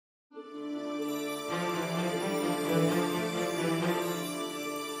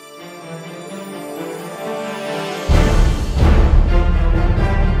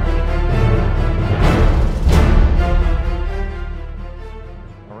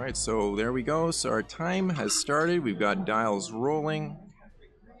right, so there we go. So our time has started. We've got dials rolling.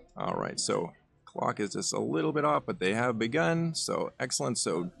 All right, so clock is just a little bit off, but they have begun. So excellent.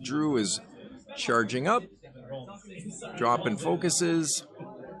 So Drew is charging up, dropping focuses,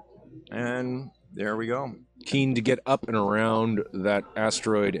 and there we go. Keen to get up and around that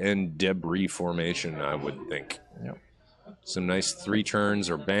asteroid and debris formation, I would think. Yep. Some nice 3 turns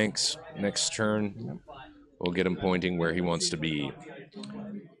or banks next turn. We'll get him pointing where he wants to be.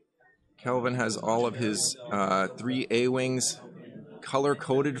 Kelvin has all of his 3 A-wings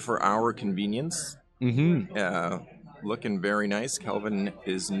color-coded for our convenience. Looking very nice. Kelvin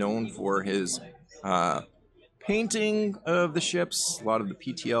is known for his painting of the ships. A lot of the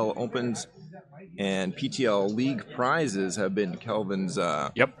PTL Opens and PTL League prizes have been Kelvin's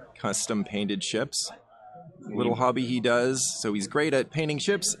custom painted ships. Little hobby he does. So he's great at painting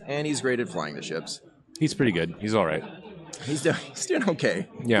ships, and he's great at flying the ships. He's pretty good. He's all right. He's doing okay.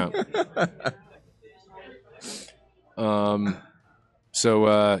 Yeah.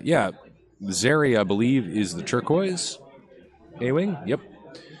 Zeri, I believe, is the turquoise A-wing. Yep.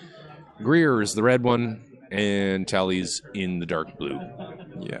 Greer is the red one, and Tally's in the dark blue.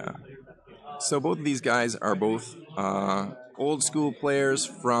 Yeah. So both of these guys are both old school players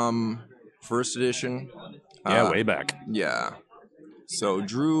from first edition. Yeah, way back. Yeah. So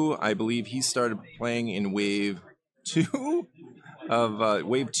Drew, I believe he started playing in Wave 2 of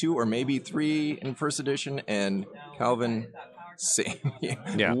Wave 2 or maybe 3 in first edition, and Kelvin, same.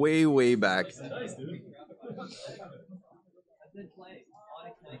 Yeah. Way back.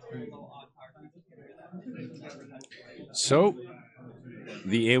 So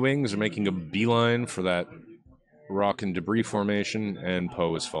the A-wings are making a beeline for that rock and debris formation, and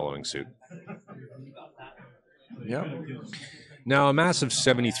Poe is following suit. Yeah. Now, a massive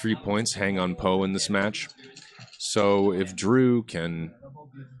 73 points hang on Poe in this match. So if Drew can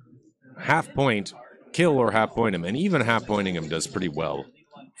half-point, kill or half-point him, and even half-pointing him does pretty well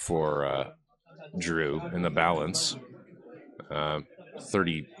for Drew in the balance.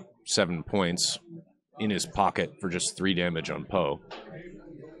 37 points in his pocket for just 3 damage on Poe.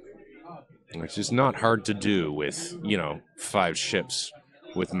 Which is not hard to do with, 5 ships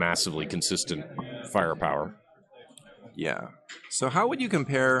with massively consistent firepower. Yeah. So how would you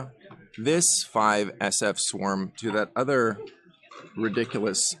compare this 5 SF swarm to that other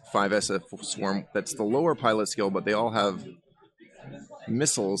ridiculous 5 SF swarm that's the lower pilot skill, but they all have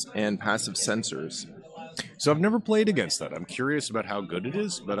missiles and passive sensors? So I've never played against that. I'm curious about how good it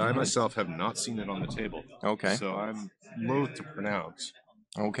is, but I myself have not seen it on the table. Okay. So I'm loath to pronounce.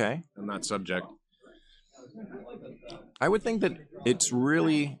 Okay. On that subject. I would think that it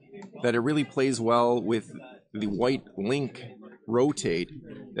really plays well with the white link rotate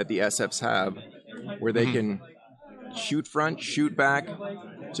that the SFs have, where they can shoot front, shoot back,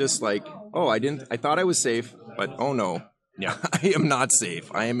 just like, oh, I thought I was safe, but oh no. Yeah. I am not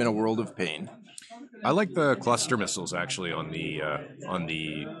safe. I am in a world of pain. I like the cluster missiles actually on the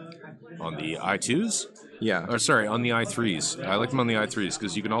I2s. Yeah. Or sorry, on the I3s. I like them on the I3s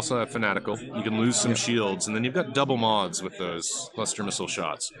because you can also have Fanatical. You can lose some shields, and then you've got double mods with those cluster missile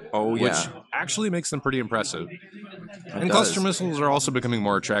shots. Oh, yeah. Which actually makes them pretty impressive. And cluster missiles are also becoming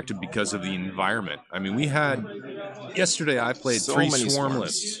more attractive because of the environment. I mean, we had... Yesterday I played so 3 many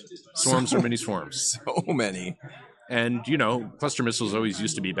swarmlets. Swarms or mini-swarms. So many. And, cluster missiles always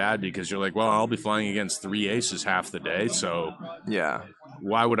used to be bad because you're like, well, I'll be flying against 3 aces half the day, so... Yeah.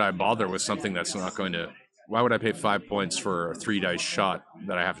 Why would I bother with something that's not going to... Why would I pay 5 points for a 3-dice shot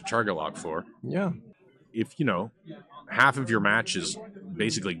that I have to target lock for? Yeah. If, half of your matches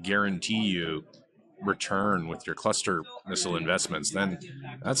basically guarantee you return with your cluster missile investments, then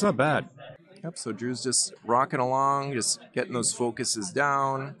that's not bad. Yep, so Drew's just rocking along, just getting those focuses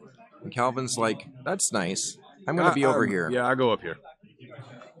down. And Kelvin's like, that's nice. I'm going to be over here. Yeah, I go up here.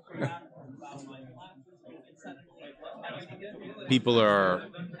 People are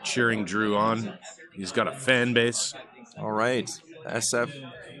cheering Drew on. He's got a fan base. All right. SF,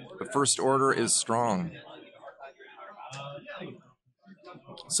 the First Order is strong.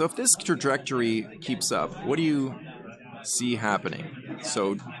 So if this trajectory keeps up, what do you see happening?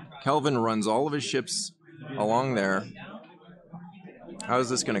 So Kelvin runs all of his ships along there. How is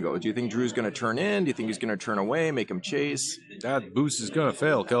this going to go? Do you think Drew's going to turn in? Do you think he's going to turn away, make him chase? That boost is going to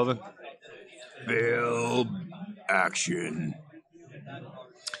fail, Kelvin. Fail action.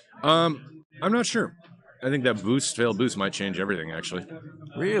 I'm not sure. I think that fail boost might change everything, actually.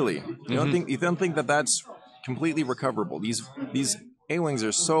 Really? You don't think that that's completely recoverable? These A-wings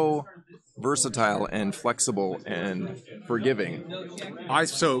are so versatile and flexible and forgiving.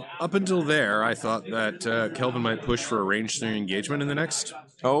 So up until there, I thought that Kelvin might push for a range 3 engagement in the next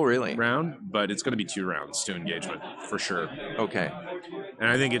Oh, really? round, but it's going to be 2 rounds to engagement for sure. Okay. And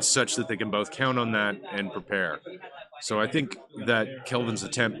I think it's such that they can both count on that and prepare. So I think that Kelvin's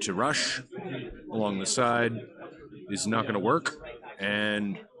attempt to rush along the side is not going to work,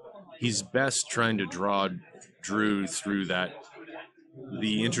 and he's best trying to draw Drew through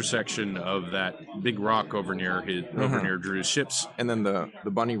the intersection of that big rock over near Drew's ships. And then the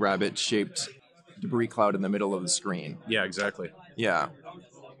bunny rabbit shaped debris cloud in the middle of the screen. Yeah, exactly. Yeah.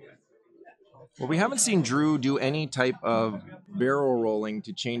 Well, we haven't seen Drew do any type of barrel rolling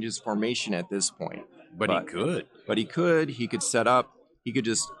to change his formation at this point. But he could. But he could. He could set up. He could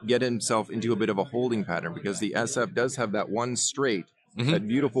just get himself into a bit of a holding pattern because the SF does have that one straight, that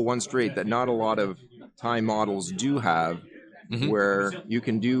beautiful one straight that not a lot of time models do have, where you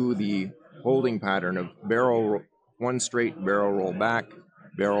can do the holding pattern of one straight, barrel roll back,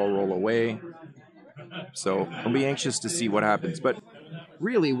 barrel roll away. So I'll be anxious to see what happens. But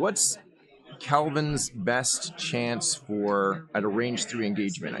really, what's Kelvin's best chance for at a range 3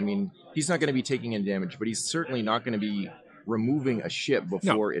 engagement? I mean, he's not going to be taking any damage, but he's certainly not going to be removing a ship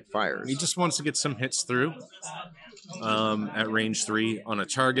before it fires. He just wants to get some hits through at range 3 on a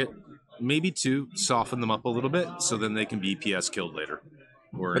target, maybe 2, soften them up a little bit so then they can be PS killed later.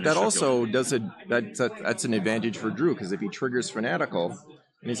 But that also that's an advantage for Drew, because if he triggers Fanatical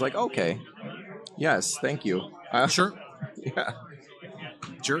and he's like, okay, yes, thank you. Sure. Yeah.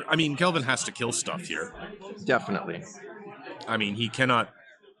 Sure. I mean, Kelvin has to kill stuff here. Definitely. I mean, he cannot.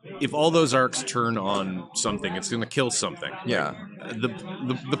 If all those arcs turn on something, it's going to kill something. Yeah.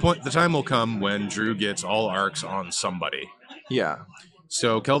 The time will come when Drew gets all arcs on somebody. Yeah.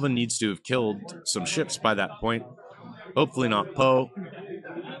 So Kelvin needs to have killed some ships by that point. Hopefully not Poe.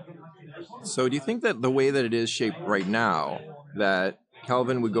 So do you think that the way that it is shaped right now, that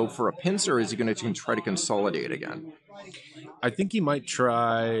Kelvin would go for a pincer, or is he going to try to consolidate again? I think he might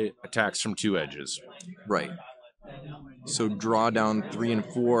try attacks from 2 edges. Right. So draw down 3 and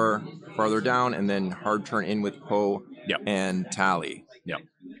 4 farther down, and then hard turn in with Poe and Tally. Yep.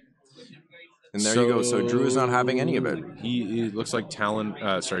 And there you go. So Drew is not having any of it. He looks like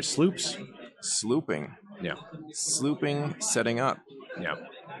sloops. Slooping. Yeah. Slooping, setting up. Yeah.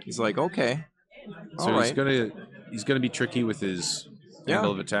 He's like, okay. So he's gonna be tricky with his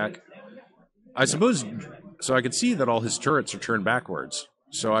angle of attack. I suppose. So I could see that all his turrets are turned backwards.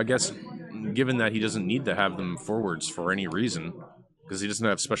 So I guess, given that he doesn't need to have them forwards for any reason, because he doesn't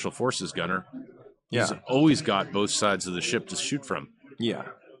have Special Forces gunner, he's always got both sides of the ship to shoot from. Yeah.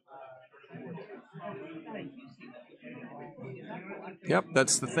 Yep,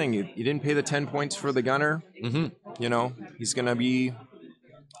 that's the thing. You didn't pay the 10 points for the gunner. You know, he's going to be,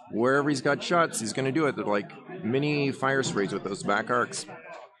 wherever he's got shots, he's going to do it. They're like mini fire sprays with those back arcs.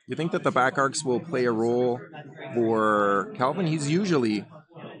 You think that the back arcs will play a role for Kelvin? He's usually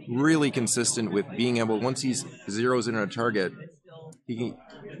really consistent with being able, once he zeroes in on a target, he can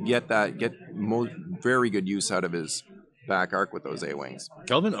get very good use out of his back arc with those A-wings.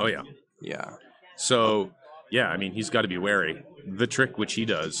 Kelvin? Oh, yeah. Yeah. So, yeah, I mean, he's got to be wary. The trick which he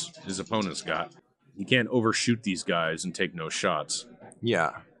does, his opponent's got. He can't overshoot these guys and take no shots.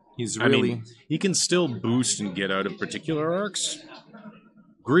 Yeah. He's really... I mean, he can still boost and get out of particular arcs.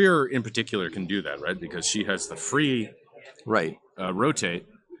 Greer, in particular, can do that, right? Because she has the free rotate.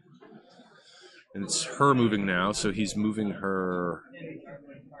 And it's her moving now, so he's moving her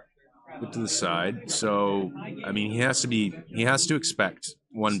to the side. So, I mean, he has to expect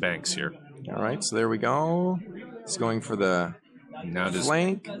 1 banks here. All right, so there we go. He's going for the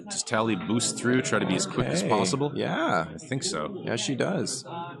flank. Does Tally boost through, try to be as quick as possible? Yeah. I think so. Yeah, she does.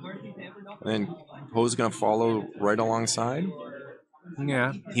 And then Poe's going to follow right alongside.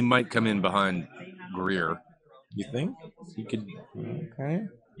 Yeah, he might come in behind Greer. You think? He could. Okay.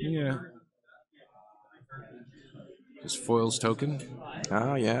 Yeah. His foils token.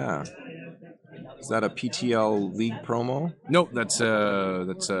 Oh, yeah. Is that a PTL League promo? Nope, that's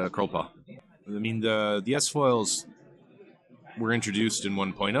Krolpa. I mean, the S foils were introduced in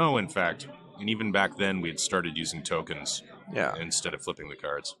 1.0, in fact, and even back then we had started using tokens instead of flipping the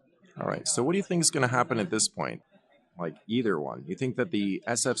cards. All right, so what do you think is going to happen at this point? Like either one. You think that the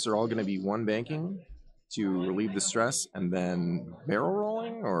SFs are all going to be 1 banking to relieve the stress and then barrel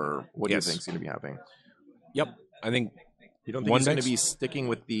rolling, or what do you think is going to be happening? Yep, I think. You don't think he's going to be sticking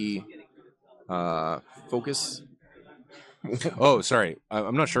with the focus? Oh, sorry.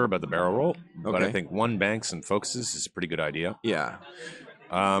 I'm not sure about the barrel roll, but I think 1 banks and focuses is a pretty good idea. Yeah.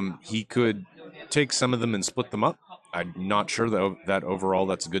 He could take some of them and split them up I'm not sure that overall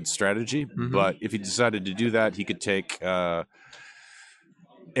that's a good strategy, but if he decided to do that, he could take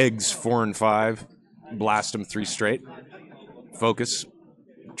eggs 4 and 5, blast him 3 straight, focus,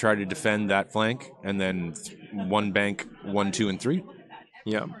 try to defend that flank, and then 1 bank 1, 2, and 3.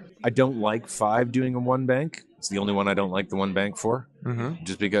 Yeah. I don't like 5 doing a 1 bank. It's the only one I don't like the 1 bank for,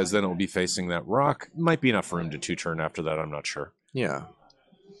 just because then it will be facing that rock. Might be enough room to 2-turn after that, I'm not sure. Yeah.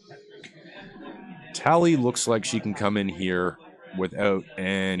 Tally looks like she can come in here without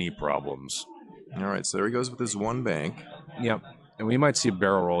any problems. All right, so there he goes with his 1 bank. Yep. And we might see a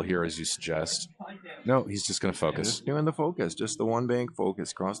barrel roll here, as you suggest. No, he's just going to focus. Just doing the focus. Just the 1 bank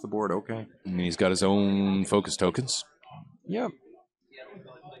focus across the board. Okay. And he's got his own focus tokens. Yep.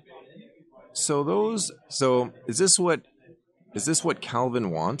 So is this what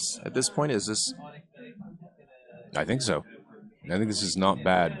Kelvin wants at this point? Is this? I think so. I think this is not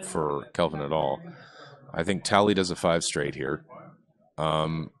bad for Kelvin at all. I think Tally does a 5 straight here.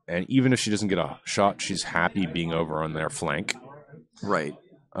 And even if she doesn't get a shot, she's happy being over on their flank. Right.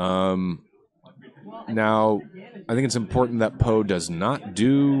 Now, I think it's important that Poe does not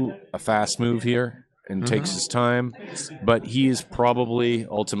do a fast move here and takes his time, but he is probably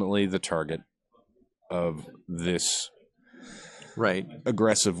ultimately the target of this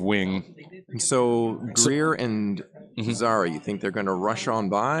aggressive wing. So Greer and Zara, you think they're going to rush on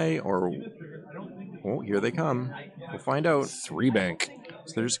by, or here they come? We'll find out. 3 bank.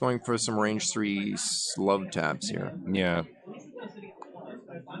 So they're just going for some range 3 love taps here. Yeah.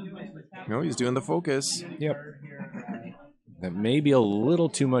 No, he's doing the focus. Yep. That may be a little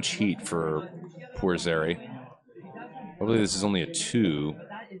too much heat for poor Zeri. Hopefully this is only a 2.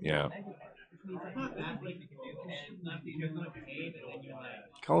 Yeah.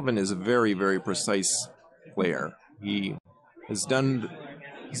 Kelvin is a very, very precise player. He's done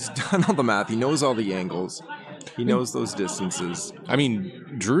all the math. He knows all the angles. He knows those distances. I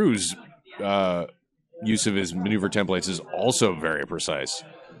mean, Drew's use of his maneuver templates is also very precise.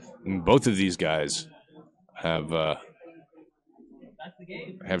 And both of these guys have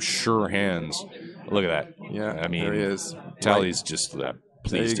sure hands. Look at that. Yeah, I mean, there he is. Tally's just that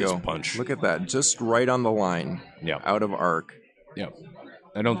pleased as punch. Look at that. Just right on the line. Yeah. Out of arc. Yep.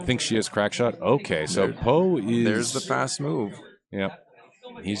 I don't think she has crack shot. Okay, so Poe is... There's the fast move. Yep.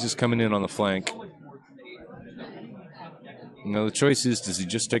 He's just coming in on the flank. Now the choice is, does he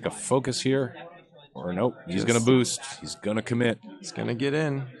just take a focus here? Or nope, he's going to boost. He's going to commit. He's going to get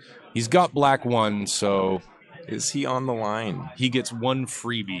in. He's got black 1, so... Is he on the line? He gets 1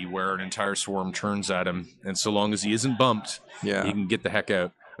 freebie where an entire swarm turns at him, and so long as he isn't bumped, he can get the heck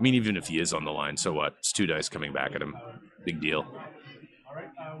out. I mean, even if he is on the line, so what? It's 2 dice coming back at him. Big deal.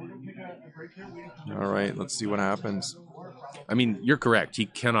 All right, let's see what happens. I mean, you're correct. He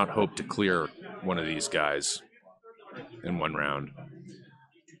cannot hope to clear one of these guys in 1 round.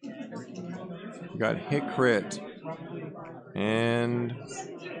 We got hit crit. And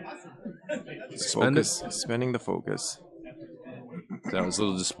spending the focus. That was a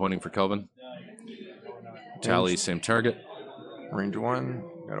little disappointing for Kelvin. Tally, same target. Range 1.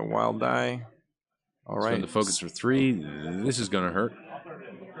 Got a wild die. All right. Spend the focus for 3. This is going to hurt.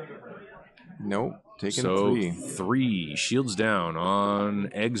 Nope. Taking 3. 3. Shields down on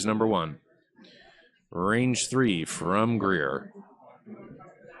eggs number 1. Range 3 from Greer.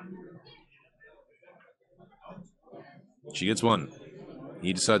 She gets 1.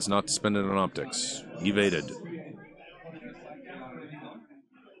 He decides not to spend it on optics. Evaded.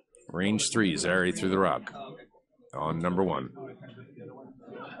 Range 3, Zari through the rock. On number 1.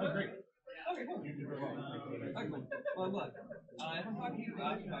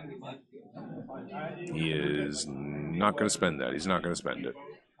 He is not going to spend that. He's not going to spend it.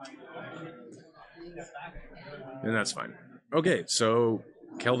 And that's fine. Okay, so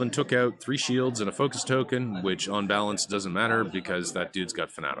Kelvin took out 3 shields and a focus token, which on balance doesn't matter because that dude's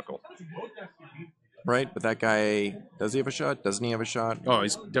got Fanatical. Right, but that guy, does he have a shot? Doesn't he have a shot? Oh,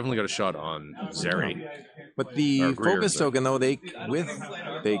 he's definitely got a shot on Zeri. But the focus token, though, they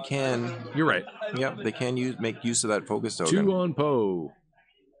can. You're right. Yep, they can make use of that focus token. 2 on Poe.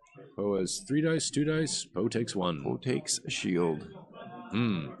 Poe has 3 dice, 2 dice. Poe takes 1. Poe takes a shield.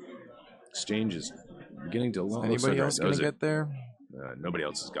 Exchange is beginning to look. Anybody else going to get there? Nobody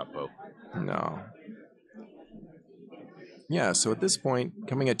else has got Poe. No. Yeah, so at this point,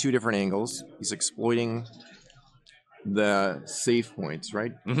 coming at 2 different angles, he's exploiting the safe points,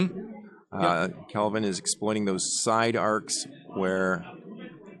 right? Kelvin is exploiting those side arcs where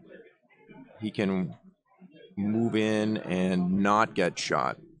he can move in and not get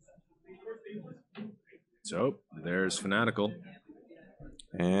shot. So, there's Fanatical.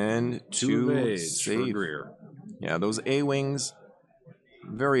 And 2 2 evades for safe. Greer. Yeah, those A-wings,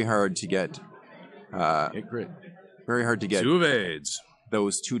 very hard to get. Hit crit. Very hard to get 2 evades.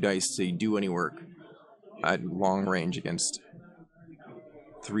 those 2 dice to do any work at long range against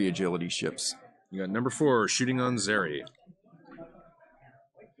 3 agility ships. You got number 4 shooting on Zeri.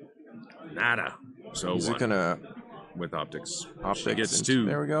 Nada. So Is it 1 gonna with optics. optics? She gets and 2.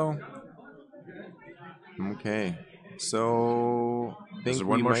 There we go. Okay, so Is there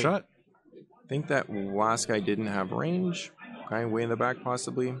one more shot? Think that last guy didn't have range. Okay, way in the back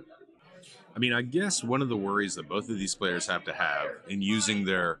possibly. I mean, I guess one of the worries that both of these players have to have in using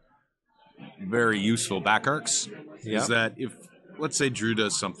their very useful back arcs is that if, let's say, Drew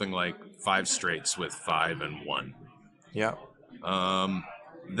does something like 5 straights with 5 and 1. Yeah.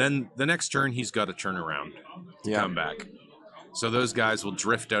 Then the next turn he's got to turn around to come back. So those guys will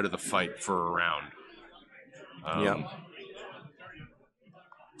drift out of the fight for a round.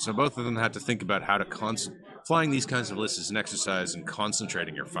 So both of them had to think about how to flying these kinds of lists is an exercise in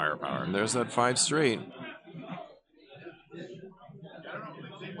concentrating your firepower. And there's that 5 straight.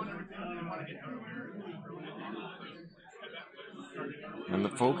 And the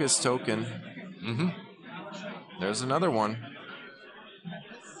focus token. There's another one.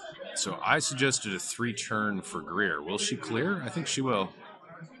 So I suggested a 3-turn for Greer. Will she clear? I think she will.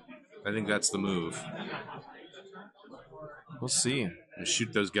 I think that's the move. We'll see. And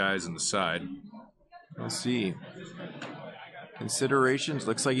shoot those guys in the side. We'll see. Considerations.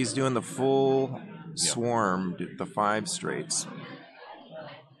 Looks like he's doing the full swarm, the 5 straights.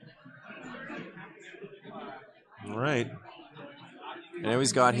 All right. And now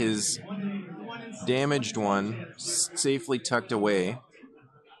he's got his damaged one safely tucked away.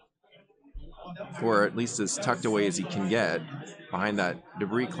 Or at least as tucked away as he can get behind that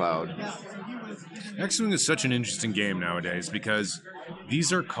debris cloud. X-Wing is such an interesting game nowadays because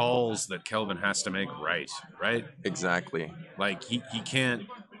these are calls that Kelvin has to make right? Exactly. Like, he can't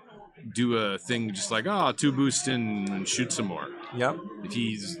do a thing just like, 2 boost in and shoot some more. Yep. If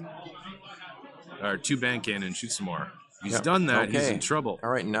he's... Or 2 bank in and shoot some more. If he's done that, he's in trouble. All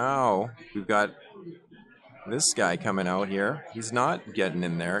right, now we've got this guy coming out here. He's not getting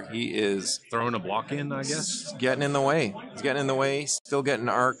in there. He is... Throwing a block in, I guess? Getting in the way. He's getting in the way, still getting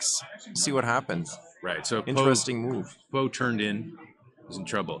arcs. See what happens. Right, so interesting move. Poe turned in. He's in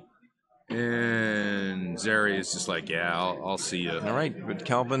trouble. And Zeri is just like, I'll see you. All right, but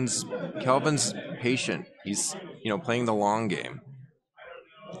Kelvin's patient. He's, playing the long game.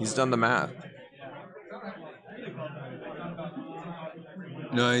 He's done the math.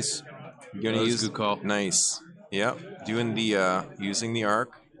 Nice. You're gonna use a good call. Nice. Yep. Doing the using the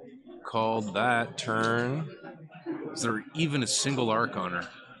arc. Called that. Turn. Is there even a single arc on her?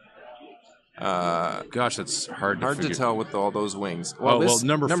 Gosh, that's hard to tell with all those wings. Well,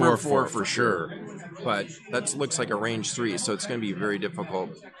 number four for sure. But that looks like a range 3, so it's going to be very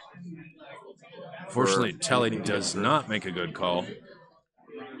difficult. Fortunately, Telly does not make a good call.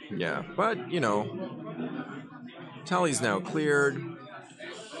 Yeah, but Telly's now cleared.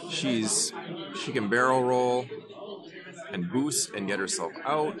 She can barrel roll and boost and get herself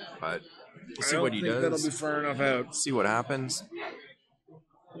out, but we'll see what he does. That'll be far enough out. See what happens.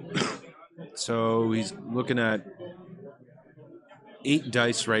 So he's looking at 8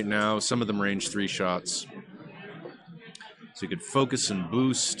 dice right now. Some of them range 3 shots. So he could focus and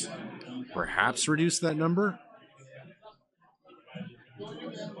boost, perhaps reduce that number.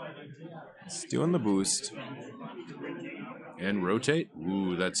 He's doing the boost. And rotate?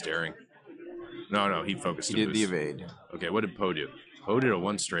 Ooh, that's daring. No, he focused. He did the evade. Okay, what did Poe do? Poe did a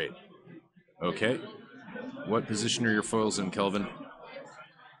 1 straight. Okay. What position are your foils in, Kelvin?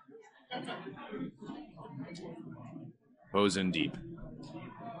 Poe's in deep.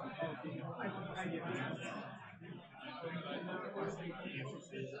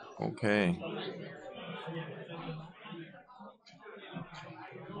 Okay.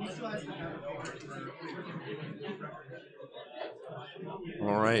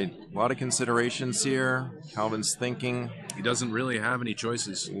 All right. A lot of considerations here. Kelvin's thinking. He doesn't really have any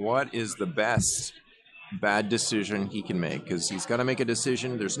choices. What is the best bad decision he can make? Because he's got to make a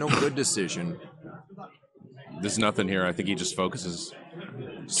decision. There's no good decision. There's nothing here. I think he just focuses.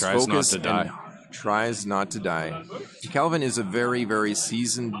 Tries not to die. Tries not to die. Kelvin is a very, very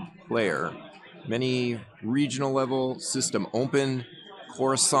seasoned player. Many regional level, system open,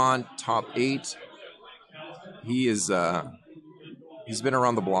 Coruscant, top 8. He is... he's been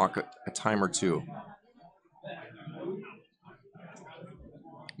around the block a time or 2.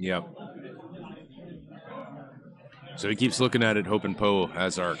 Yep. So he keeps looking at it, hoping Poe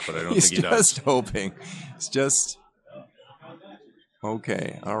has arc, but I don't think he does. He's just hoping. It's just...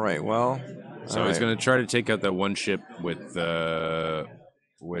 Okay. All right. Well, So he's going to try to take out that one ship with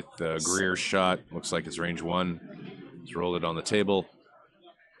Greer's shot. Looks like it's range 1. He's rolled it on the table.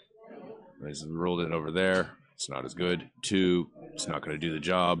 He's rolled it over there. It's not as good. 2, it's not going to do the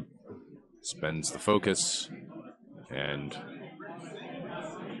job. Spends the focus. And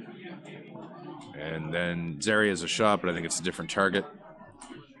then Zeri has a shot, but I think it's a different target.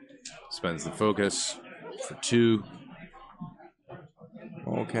 Spends the focus for 2.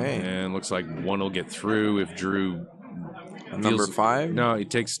 Okay. And looks like 1 will get through if Drew... Number 5? No, he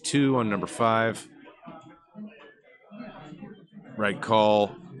takes 2 on number 5. Right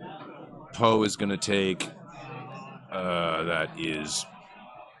call. Poe is going to take... that is...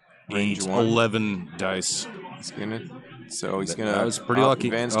 Range 1. 11 dice. He's going to... So he's going to... That was pretty lucky.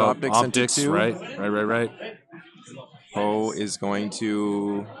 Advanced optics into 2. Right. Poe is going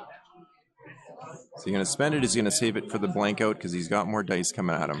to... So he's going to spend it. He's going to save it for the blank out because he's got more dice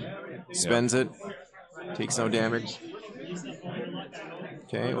coming at him. Spends it. Takes no damage.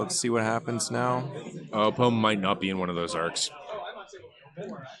 Okay, let's see what happens now. Poe might not be in one of those arcs.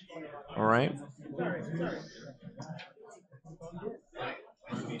 All right.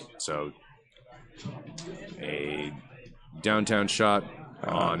 So a downtown shot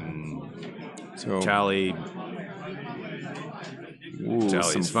on Tally. Ooh,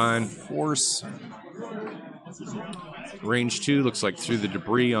 Tally's fine. Force. Range 2 looks like through the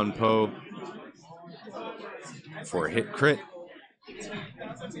debris on Poe for a hit crit.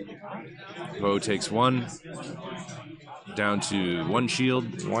 Poe takes 1. Down to 1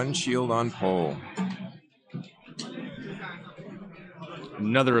 shield. 1 shield on Poe.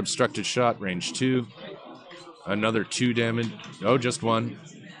 Another obstructed shot, range 2. Another 2 damage. Oh, just 1.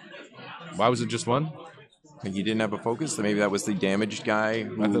 Why was it just 1? Like he didn't have a focus? So maybe that was the damaged guy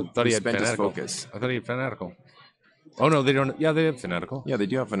who thought he had spent his fanatical. focus. I thought he had fanatical. Oh, no, they don't. Yeah, they have fanatical. Yeah, they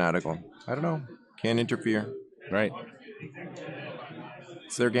do have fanatical. I don't know. Can't interfere. Right.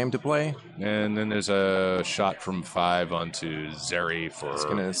 It's their game to play. And then there's a shot from 5 onto Zeri for It's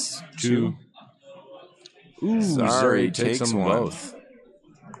gonna 2. Ooh, Zeri takes them 1. both.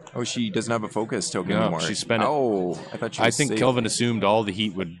 Oh, she doesn't have a focus token No, anymore. she spent it. Oh, I thought she was I think safe. Kelvin assumed all the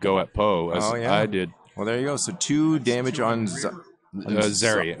heat would go at Poe, as I did. Well, there you go. So 2 damage on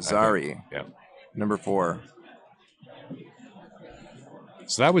Zeri. Zari. Yeah. Number 4.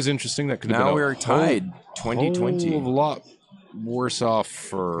 So that was interesting. That could have been Now we're tied. 2020. A lot worse off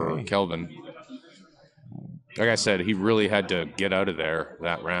for Kelvin. Like I said, he really had to get out of there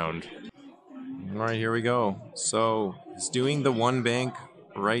that round. All right, here we go. So he's doing the 1 bank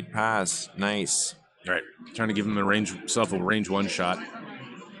right pass. Nice. All right, trying to give him a range 1 shot.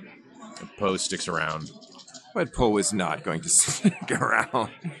 Poe sticks around. But Poe is not going to stick around.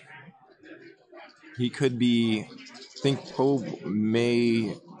 He could be... I think Poe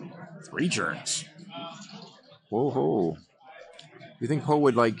may... 3 turns. Whoa. You think Poe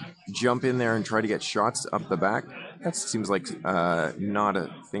would, like, jump in there and try to get shots up the back? That seems like not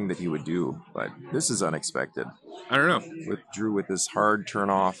a thing that he would do, but this is unexpected. I don't know. With Drew with this hard turn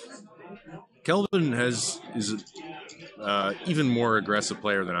off. Kelvin is even more aggressive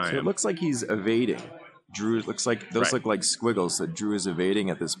player than I am. It looks like he's evading. Drew, it looks like those look like squiggles that Drew is evading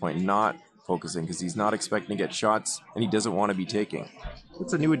at this point, not focusing because he's not expecting to get shots and he doesn't want to be taking.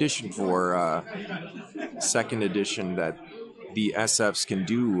 It's a new addition for second edition that the SFs can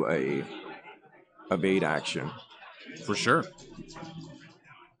do a evade action. For sure.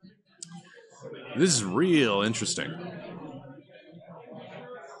 This is real interesting.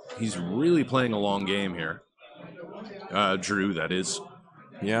 He's really playing a long game here. Drew, that is.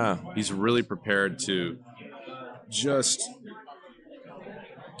 Yeah. He's really prepared to just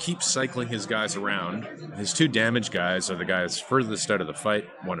keep cycling his guys around. His 2 damage guys are the guys furthest out of the fight,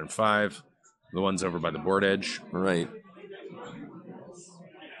 1 and 5. The ones over by the board edge. Right.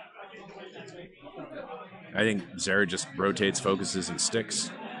 I think Zeri just rotates, focuses, and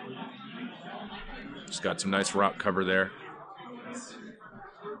sticks. She's got some nice rock cover there.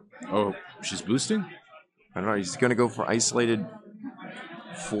 Oh, she's boosting? I don't know. He's going to go for isolated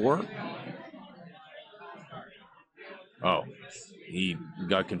 4. Oh, he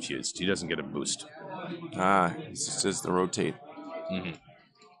got confused. He doesn't get a boost. It's just the rotate. Mm-hmm.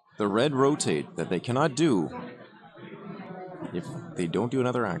 The red rotate that they cannot do if they don't do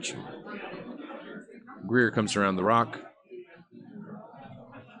another action. Greer comes around the rock.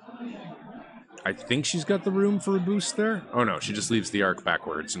 I think she's got the room for a boost there. Oh, no, she just leaves the arc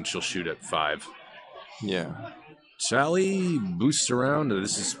backwards, and she'll shoot at 5. Yeah. Tally boosts around.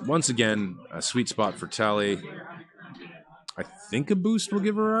 This is, once again, a sweet spot for Tally. I think a boost will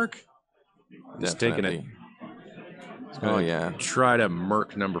give her arc. Just taking it. Oh, yeah. Try to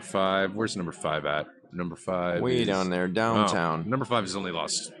murk number 5. Where's number 5 at? Number 5 Way is down there, downtown. Oh, number 5 has only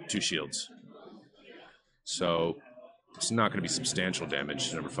lost 2 shields. So it's not going to be substantial damage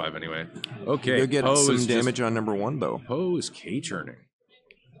to number 5 anyway. Okay. You'll get Poe some damage on number 1, though. Poe is K-turning.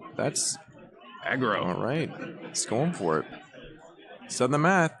 That's aggro. All right. It's going for it. It's done the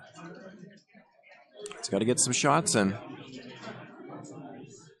math. It's got to get some shots in.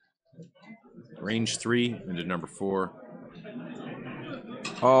 Range 3 into number 4.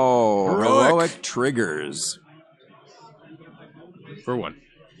 Oh, heroic triggers. For 1.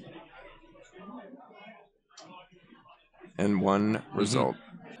 And 1 result.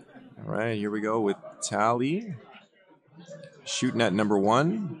 All right, here we go with Tally. Shooting at number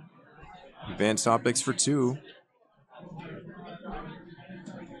 1. Advanced optics for 2.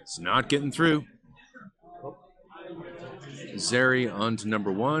 It's not getting through. Zeri onto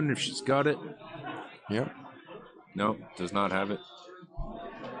number 1 if she's got it. Yep. No, does not have it.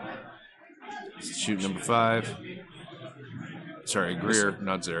 Shoot number 5. Sorry, Greer,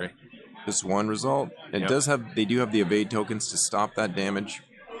 not Zeri. Just 1 result. It does have. They do have the evade tokens to stop that damage.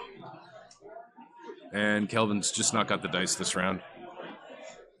 And Kelvin's just not got the dice this round.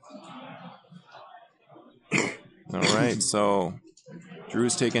 All right, so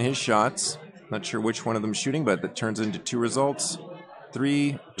Drew's taking his shots. Not sure which one of them shooting, but that turns into 2 results.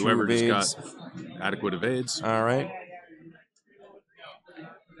 3, 2 Whoever evades. just got adequate evades. All right.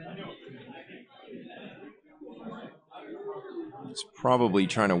 He's probably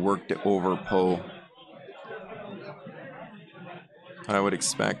trying to work to over Poe. I would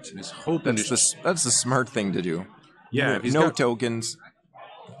expect. He's hoping that's the smart thing to do. Yeah, if he's no got tokens.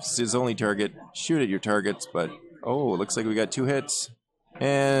 It's his only target. Shoot at your targets, but oh, it looks like we got 2 hits.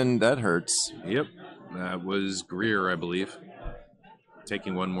 And that hurts. Yep. That was Greer, I believe.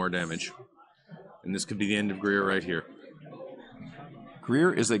 Taking 1 more damage. And this could be the end of Greer right here.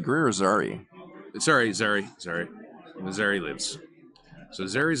 Greer, is it Greer or Zari? Sorry, Zeri. Zeri lives. So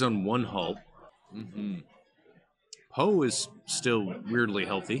Zeri's on 1 hull. Poe is still weirdly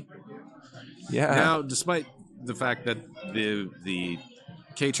healthy. Yeah. Now, despite the fact that the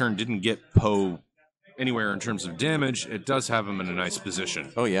K-turn didn't get Poe anywhere in terms of damage, it does have him in a nice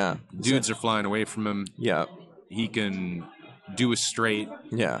position. Oh, yeah. Dudes are flying away from him. Yeah. He can do a straight,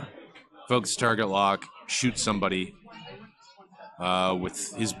 Yeah. focus target lock, shoot somebody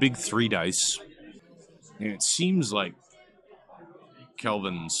with his big 3 dice. And it seems like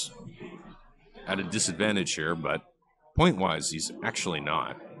Kelvin's at a disadvantage here, but point-wise, he's actually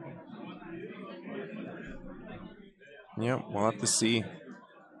not. Yep, we'll have to see.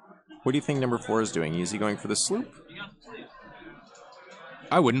 What do you think number 4 is doing? Is he going for the sloop?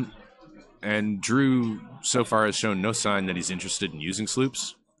 I wouldn't. And Drew so far has shown no sign that he's interested in using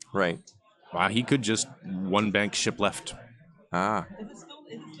sloops. Right. He could just 1 bank ship left. Ah.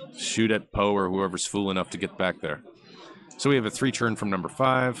 Shoot at Poe or whoever's fool enough to get back there. So we have a 3 turn from number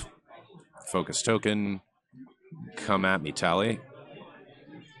 5. Focus token. Come at me, Tally.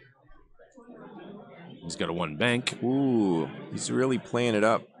 He's got a 1 bank. Ooh, he's really playing it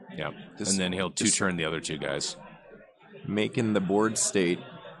up. Yeah. And then he'll 2 turn the other 2 guys. Making the board state.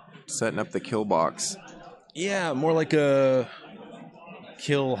 Setting up the kill box. Yeah, more like a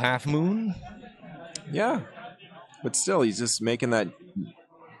kill half moon. Yeah. But still, he's just making that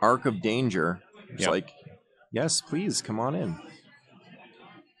arc of danger. It's like, yes, please, come on in.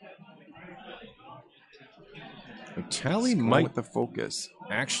 Tally might with the focus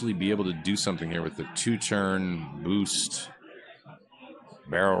actually be able to do something here with the 2-turn boost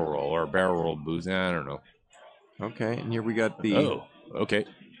barrel roll or barrel roll boost. I don't know. Okay, and here we got the. Oh, okay.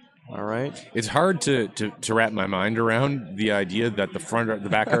 All right. It's hard to wrap my mind around the idea that the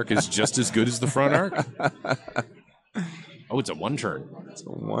back arc is just as good as the front arc. Oh, it's a 1 turn. It's a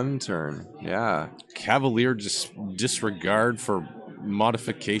 1 turn. Yeah. Cavalier disregard for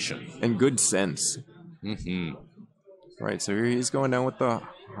modification and good sense. Mm-hmm. Right, so here he's going down with the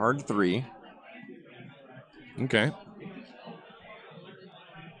hard 3. Okay.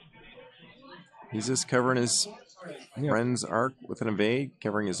 He's just covering his friend's arc with an evade,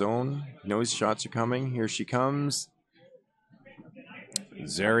 covering his own. Knows shots are coming. Here she comes.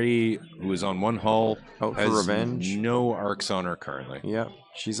 Zeri, who is on 1 hull, out has for revenge. No arcs on her currently. Yep,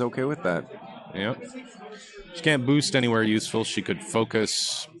 she's okay with that. Yep. She can't boost anywhere useful. She could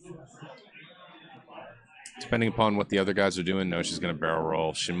focus. Depending upon what the other guys are doing, no, she's going to barrel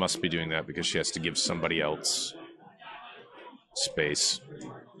roll. She must be doing that because she has to give somebody else space.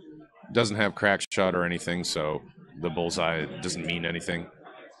 Doesn't have crack shot or anything, so the bullseye doesn't mean anything.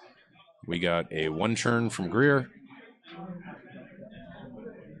 We got a 1 turn from Greer.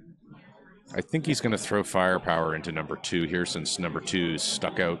 I think he's going to throw firepower into number 2 here since number 2's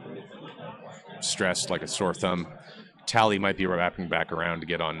stuck out, stressed like a sore thumb. Tally might be wrapping back around to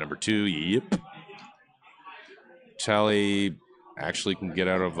get on number 2. Yep. Tally actually can get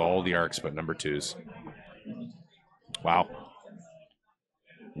out of all the arcs but number 2's. Wow.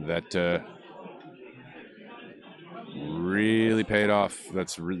 That really paid off.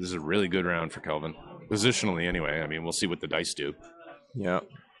 This is a really good round for Kelvin. Positionally, anyway. I mean, we'll see what the dice do. Yeah.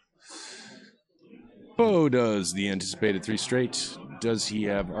 Bo does the anticipated 3 straight. Does he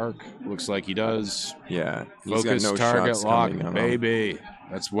have arc? Looks like he does. Yeah. Focus, no target, shots lock, coming on him. baby.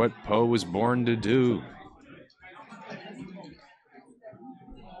 That's what Poe was born to do.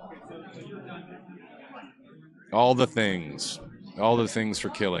 All the things. All the things for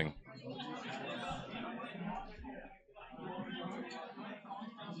killing.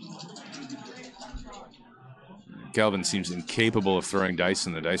 Kelvin seems incapable of throwing dice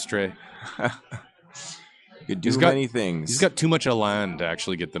in the dice tray. Could do many things. He's got too much land to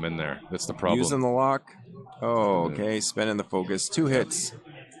actually get them in there. That's the problem. Using the lock. Oh, okay. Spending the focus. 2 hits.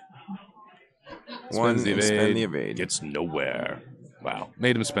 One, Spend the evade. Gets nowhere. Wow.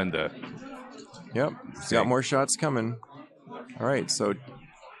 Made him spend the... Yep. He's got more shots coming. All right, so...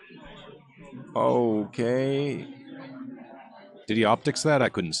 Okay. Did he optics that? I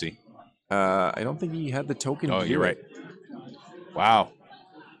couldn't see. I don't think he had the token. Oh, you're right. Wow.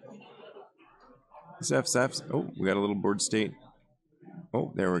 Zep's. Oh, we got a little board state.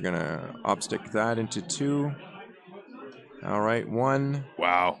 Oh, there, we're going to opstick that into 2. All right, 1.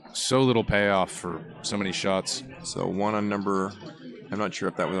 Wow. So little payoff for so many shots. So 1 on number... I'm not sure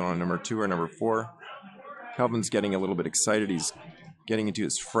if that was on number 2 or number 4. Kelvin's getting a little bit excited. He's getting into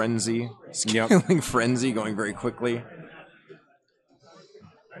his frenzy. Scaling frenzy, going very quickly.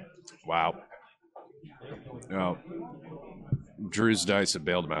 Wow. Oh. Drew's dice have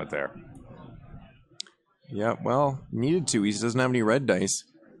bailed him out there. Yeah, well, needed to. He doesn't have any red dice.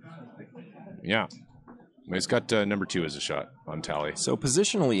 Yeah. He's got number 2 as a shot on Tally. So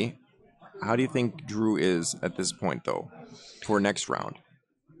positionally, how do you think Drew is at this point, though, for next round?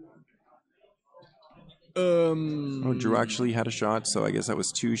 Oh, Drew actually had a shot, so I guess that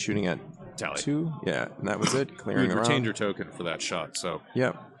was 2 shooting at Tally. 2. Yeah, and that was it. Clearing You around. retained your token for that shot, so...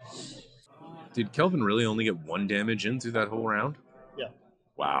 Yeah. Did Kelvin really only get 1 damage in through that whole round? Yeah.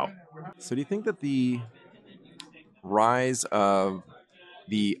 Wow. So do you think that the rise of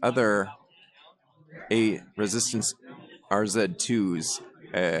the other resistance RZ2s,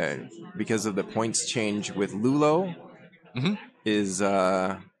 because of the points change with Lulo, is...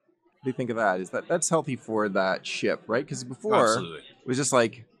 what do you think of that? Is that's healthy for that ship, right? Because before, Absolutely. It was just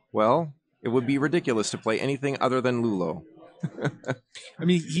like, well, it would be ridiculous to play anything other than Lulo. I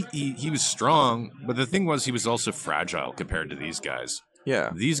mean, he was strong, but the thing was he was also fragile compared to these guys.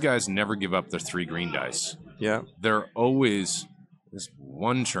 Yeah. These guys never give up their 3 green dice. Yeah. They're always this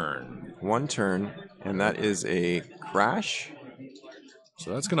 1 turn. 1 turn, and that is a crash.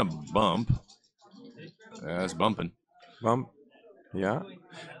 So that's going to bump. That's bumping. Bump. Yeah.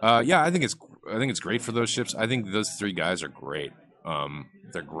 Yeah, I think it's great for those ships. I think those 3 guys are great.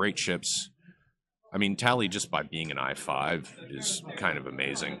 They're great ships. I mean, Tally, just by being an I-5, is kind of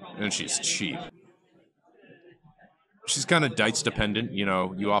amazing. And she's cheap. She's kind of dice dependent. You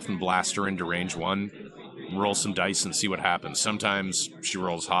know, you often blast her into range 1, roll some dice and see what happens. Sometimes she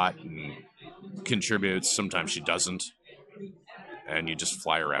rolls hot and contributes. Sometimes she doesn't. And you just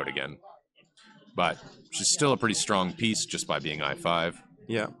fly her out again. But she's still a pretty strong piece just by being I-5.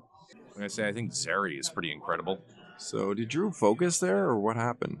 Yeah. Like I say, I think Zeri is pretty incredible. So did Drew focus there, or what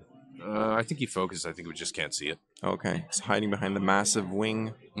happened? I think he focused. I think we just can't see it. Okay. It's hiding behind the massive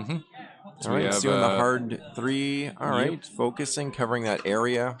wing. Mm-hmm. So all right, it's doing the hard 3. All right. Focusing, covering that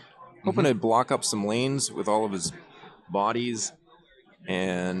area. Hoping to block up some lanes with all of his bodies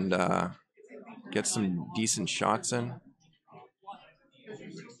and get some decent shots in.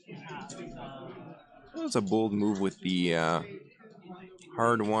 That was a bold move with the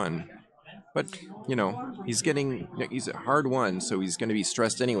hard 1. But, you know, he's a hard 1, so he's going to be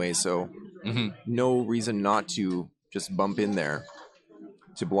stressed anyway, so no reason not to just bump in there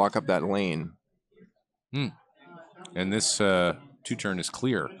to block up that lane. And this 2-turn is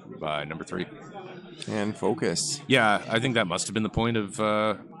clear by number 3. And focus. Yeah, I think that must have been the point of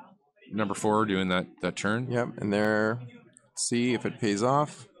number 4 doing that turn. Yep, and there, let's see if it pays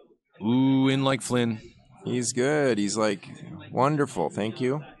off. Ooh, in like Flynn. He's good. He's like, wonderful, thank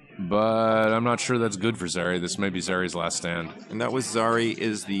you. But I'm not sure that's good for Zeri. This may be Zeri's last stand. And that was Zari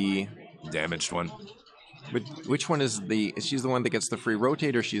is the... damaged one. But which one is she's the one that gets the free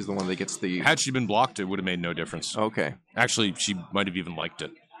rotate, or she's the one that gets the... Had she been blocked, it would have made no difference. Okay. Actually, she might have even liked it.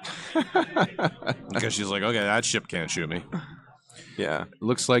 Because she's like, okay, that ship can't shoot me. Yeah.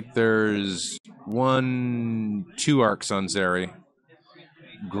 Looks like there's 2 arcs on Zeri.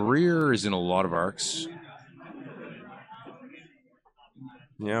 Greer is in a lot of arcs.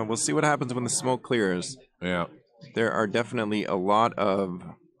 Yeah, we'll see what happens when the smoke clears. Yeah. There are definitely a lot of...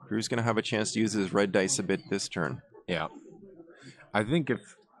 Drew's going to have a chance to use his red dice a bit this turn. Yeah. I think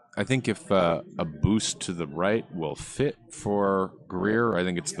if a boost to the right will fit for Greer, I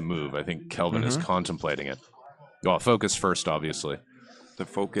think it's the move. I think Kelvin is contemplating it. Well, focus first, obviously. The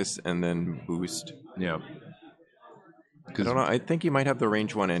focus and then boost. Yeah. I don't know. I think he might have the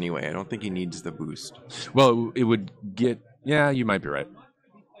range one anyway. I don't think he needs the boost. Well, it would get... Yeah, you might be right.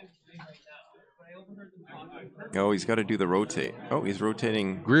 Oh, he's got to do the rotate. Oh, he's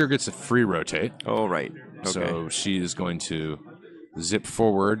rotating. Greer gets a free rotate. Oh, right. Okay. So she is going to zip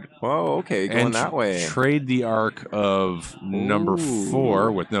forward. Whoa, okay, going that way. Trade the arc of number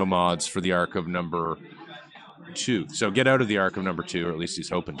 4 with no mods for the arc of number 2. So get out of the arc of number 2, or at least he's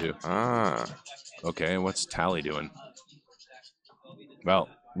hoping to. Ah. Okay, and what's Tally doing? Well,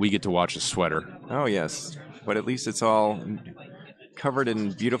 we get to watch a sweater. Oh, yes. But at least it's all covered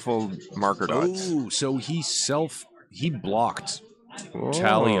in beautiful marker dots. Oh, so he blocked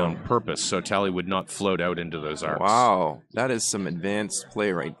Tally on purpose, so Tally would not float out into those arcs. Wow, that is some advanced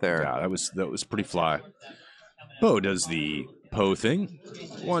play right there. Yeah, that was pretty fly. Poe does the Poe thing.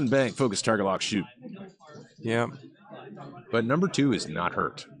 1 bank, focus, target lock, shoot. Yeah. But number 2 is not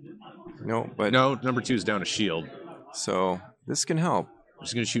hurt. No, but... No, number 2 is down a shield. So, this can help.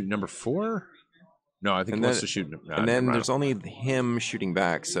 He's going to shoot number 4? No, I think he wants to shoot... and then there's only him shooting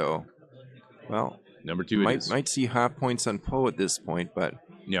back, so... Well... Number 2 might see half points on Poe at this point, but...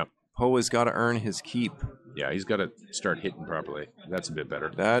 Yeah. Poe has got to earn his keep. Yeah, he's got to start hitting properly. That's a bit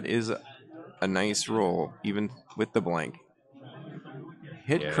better. That is a nice roll, even with the blank.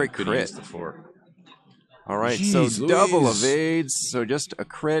 Hit, crit, crit. The 4. All right, Jeez, so double evades. So just a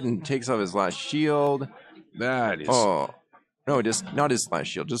crit and takes off his last shield. That is... Oh, no, just not his last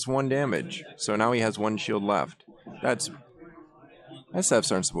shield, just 1 damage. So now he has 1 shield left. That's...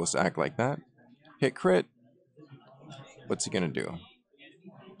 SFs aren't supposed to act like that. Hit crit. What's he going to do?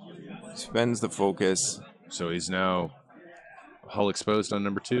 Spends the focus. So he's now hull exposed on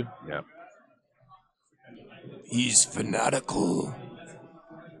number 2? Yeah. He's fanatical.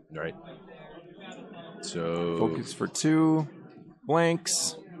 Right. So... Focus for 2.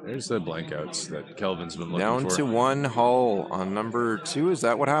 Blanks. There's the blank outs that Kelvin's been looking Down for. to 1 hull on number 2. Is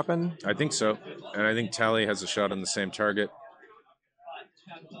that what happened? I think so. And I think Tally has a shot on the same target.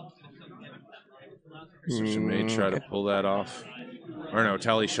 So she may try to pull that off. Or no,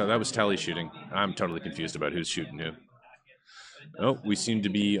 Tally shot. That was Tally shooting. I'm totally confused about who's shooting who. Oh, we seem to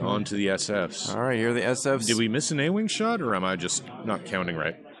be on to the SFs. All right, here are the SFs. Did we miss an A-wing shot, or am I just not counting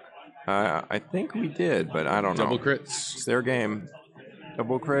right? I think we did, but I don't know. Double crits. It's their game.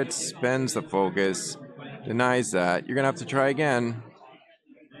 Double crits, spends the focus, denies that. You're going to have to try again.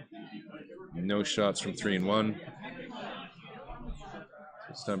 No shots from 3 and 1.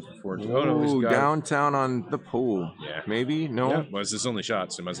 It's time for 4. Oh, no, downtown on the pool. Yeah. Maybe? No? Yeah, well, it's his only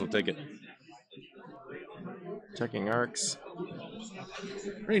shot, so might as well take it. Checking arcs.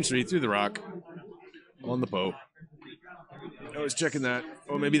 Range 3 through the rock. On the Poe. I was checking that.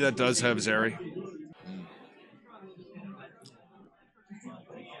 Oh, maybe that does have Zeri.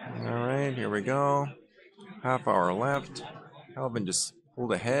 All right, here we go. Half hour left. Kelvin just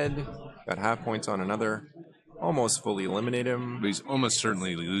pulled ahead. Got half points on another. Almost fully eliminate him. But he's almost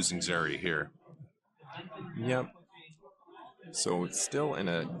certainly losing Zeri here. Yep. So it's still in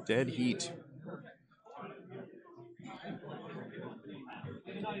a dead heat.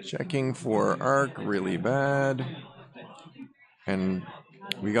 Checking for arc really bad. And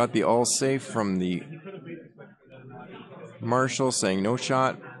we got the all safe from the Marshal saying no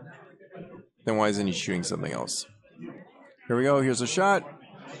shot. Then why isn't he shooting something else? Here we go. Here's a shot.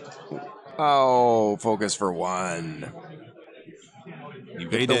 Oh, focus for 1.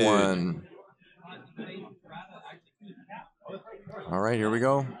 Evaded. The 1. All right, here we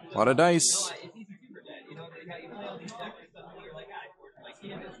go. A lot of dice.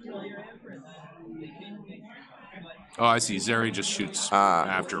 Oh, I see. Zeri just shoots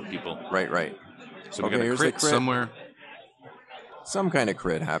after people. Right. So we got a crit somewhere. Some kind of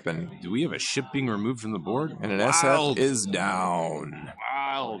crit happened. Do we have a ship being removed from the board? And an SF is down.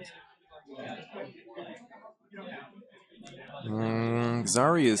 Wild.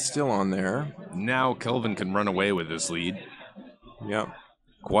 Zari is still on there. Now Kelvin can run away with this lead. Yep.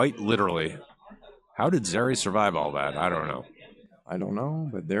 Quite literally. How did Zeri survive all that? I don't know. I don't know,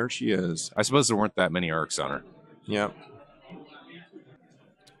 but there she is. I suppose there weren't that many arcs on her. Yep.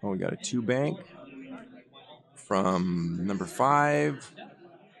 Oh, we got a 2 bank from number 5.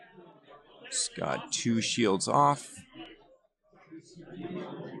 It's got 2 shields off.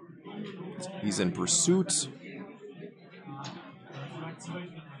 He's in pursuit.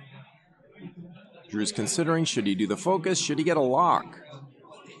 Drew's considering, should he do the focus? Should he get a lock?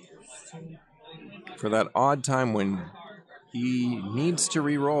 For that odd time when he needs to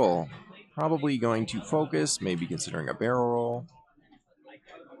re-roll. Probably going to focus, maybe considering a barrel roll.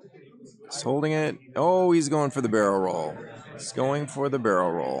 He's holding it. Oh, he's going for the barrel roll. He's going for the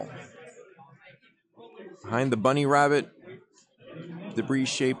barrel roll. Behind the bunny rabbit,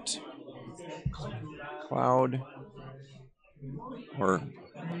 debris-shaped cloud. Or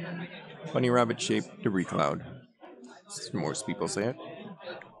bunny rabbit-shaped debris cloud. As most people say it.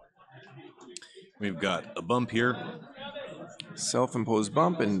 We've got a bump here. Self-imposed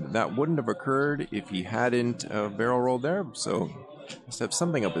bump, and that wouldn't have occurred if he hadn't barrel rolled there. So he must have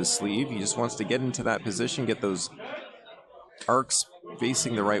something up his sleeve. He just wants to get into that position, get those arcs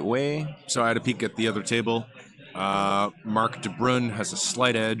facing the right way. So I had a peek at the other table. Mark DeBrun has a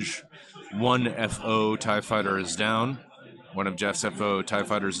slight edge. 1 FO TIE Fighter is down. One of Jeff's FO TIE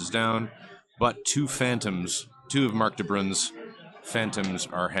Fighters is down. But 2 Phantoms, 2 of Mark DeBrun's Phantoms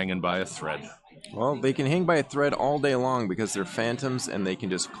are hanging by a thread. Well, they can hang by a thread all day long because they're Phantoms and they can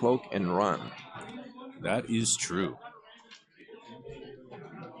just cloak and run. That is true.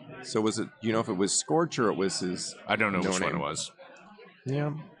 So was it, you know if it was Scorch or it was his... I don't know which one it was.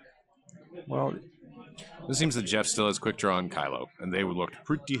 Yeah. Well... It seems that Jeff still has quick draw on Kylo, and they looked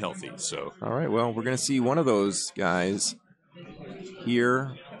pretty healthy, so... All right, well, we're going to see one of those guys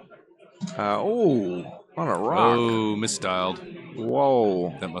here. On a rock. Oh, misdialed.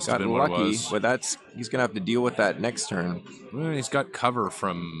 Whoa. That must got have been lucky, what it was. But he's going to have to deal with that next turn. Well, he's got cover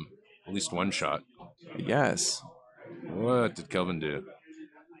from at least one shot. Yes. What did Kelvin do?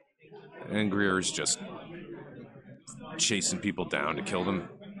 And Greer's just chasing people down to kill them.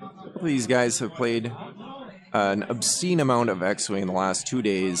 Both of these guys have played an obscene amount of X-Wing in the last 2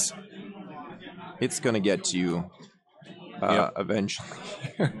 days. It's going to get to you eventually.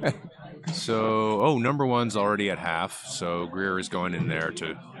 So, number 1's already at half, so Greer is going in there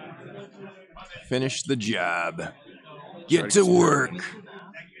to finish the job. Get to work.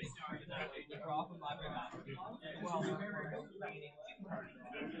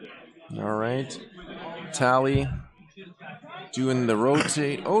 All right. Tally doing the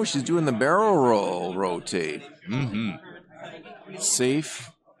rotate. Oh, she's doing the barrel roll rotate. Mm-hmm.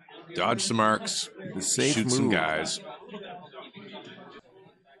 Safe. Dodge some arcs. The safe shoot move. Some guys.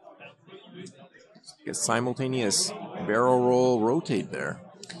 A simultaneous barrel roll rotate there.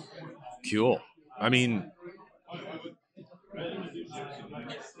 Cool. I mean,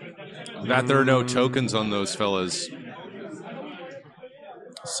 that there are no tokens on those fellas.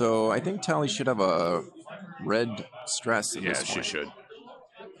 So I think Tally should have a red stress at this point. Yeah, she should.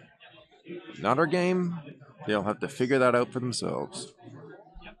 Not our game. They'll have to figure that out for themselves.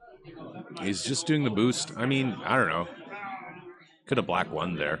 He's just doing the boost. I mean, I don't know. Could have black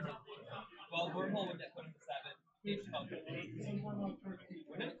won there.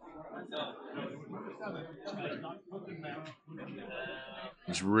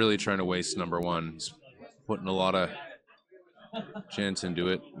 He's really trying to waste number 1. He's putting a lot of chance into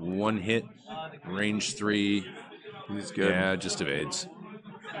it. 1 hit, range 3. He's good. Yeah, just evades.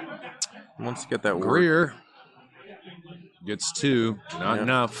 Wants to get that work. Greer gets 2. Not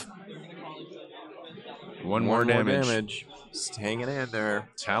enough. One more damage. Just hanging in there.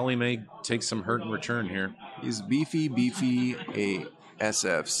 Tally may take some hurt in return here. These beefy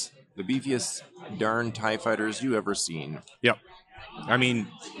ASFs. The beefiest darn TIE fighters you ever seen. Yep. I mean,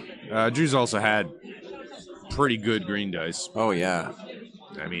 Drew's also had pretty good green dice. Oh, yeah.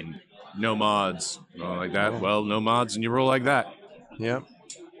 I mean, no mods. Roll like that. Well, no mods and you roll like that. Yep.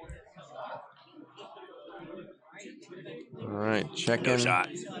 All right, check in. No shot.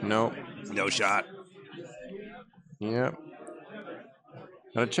 Nope. No shot. Yep.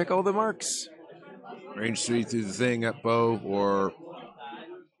 Gotta check all the marks. Range 3 through the thing at bow, or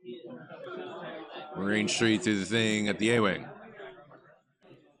range 3 through the thing at the A-wing.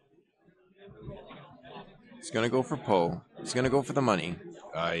 He's gonna go for Poe. He's gonna go for the money.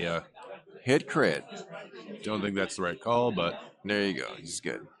 I Hit crit. don't think that's the right call, but There you go. He's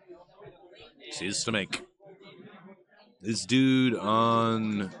good. sees to make. This dude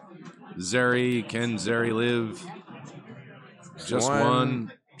on Zeri. Can Zeri live? Just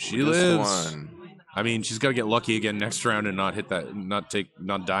one. She Just lives. one. I mean, she's got to get lucky again next round and not hit that, not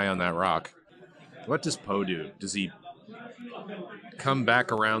die on that rock. What does Poe do? Does he come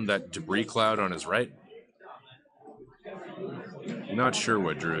back around that debris cloud on his right? Not sure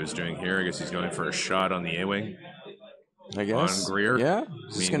what Drew is doing here. I guess he's going for a shot on the A-wing. I guess. On Greer. Yeah.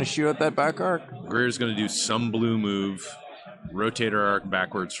 Just going to shoot at that back arc. Greer's going to do some blue move. Rotator arc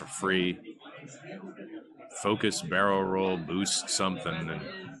backwards for free. Focus, barrel roll, boost something. And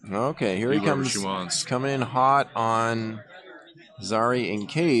okay, here he comes. She wants. Coming in hot on Zari in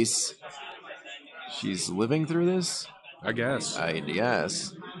case she's living through this. I guess. I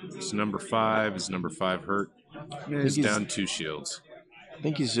guess. It's number 5. Is number 5 hurt? He's down 2 shields. I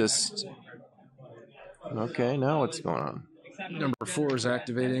think he's just... Okay, now what's going on? Number 4 is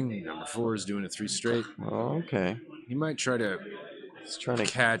activating. Number 4 is doing a 3 straight. Okay. He might try to... He's trying to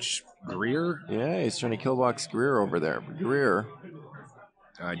catch Greer. Yeah, he's trying to killbox Greer over there. Greer.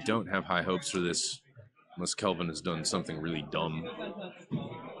 I don't have high hopes for this unless Kelvin has done something really dumb.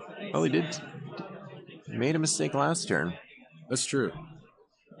 Well, he did. He made a mistake last turn. That's true.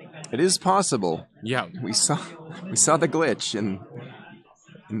 It is possible. Yeah. We saw the glitch in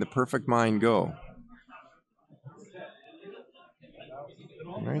the perfect mind go.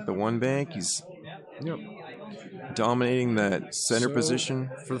 All right, the one bank. He's dominating that center position.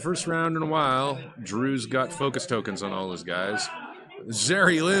 For the first round in a while, Drew's got focus tokens on all his guys.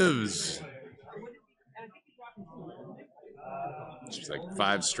 Zeri lives. She's like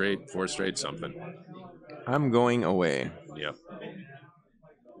 5 straight, 4 straight, something. I'm going away. Yep.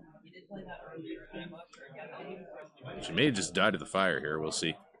 She may have just died of the fire here. We'll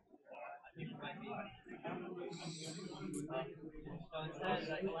see.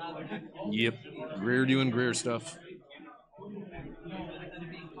 Yep. Greer doing Greer stuff.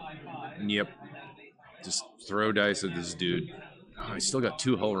 Yep. Just throw dice at this dude. Oh, he's still got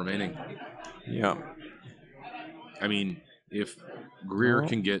 2 hull remaining. Yeah. I mean, if Greer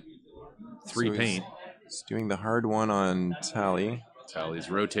can get 3 paint. He's doing the hard one on Tally. Tally's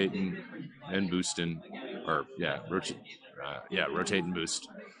rotating and boosting. Or, rotate and boost.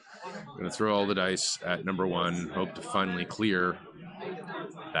 Going to throw all the dice at number 1. Hope to finally clear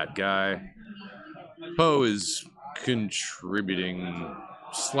that guy. Poe is contributing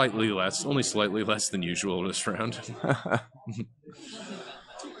slightly less, only slightly less than usual this round.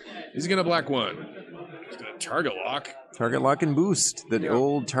 He's going to black 1. He's going to target lock. Target lock and boost. The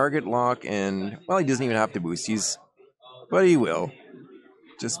old target lock and, well, he doesn't even have to boost. But he will.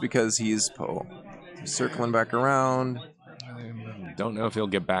 Just because he's Poe. He's circling back around. Don't know if he'll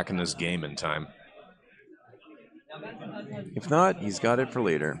get back in this game in time. If not, he's got it for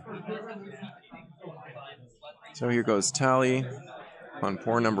later. So here goes Tally on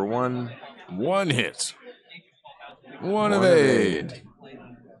pour number 1. 1 hit. 1 evade.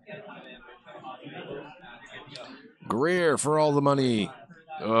 Greer for all the money.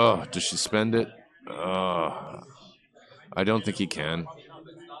 Oh, does she spend it? Oh, I don't think he can.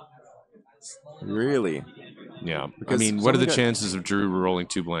 Really? Yeah. Because I mean, what are the chances of Drew rolling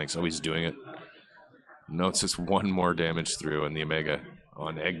 2 blanks? Oh, he's doing it. No, it's just 1 more damage through in the Omega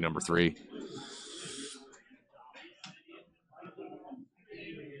on egg number 3.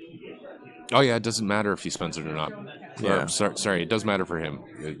 Oh, yeah, it doesn't matter if he spends it or not. Yeah. Sorry, it does matter for him.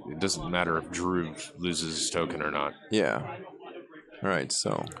 It doesn't matter if Drew loses his token or not. Yeah. All right,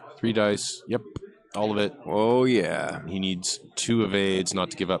 so 3 dice. Yep, all of it. Oh, yeah. He needs 2 evades not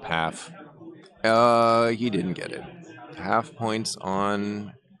to give up half. He didn't get it. Half points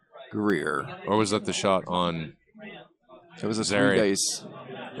on Greer. Or was that the shot on... It was a Zeri. 3 dice.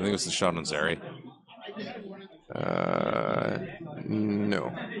 I think it was the shot on Zeri.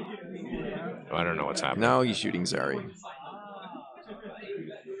 No. I don't know what's happening. Now he's shooting Zari.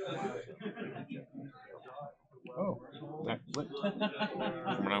 Oh. That flipped.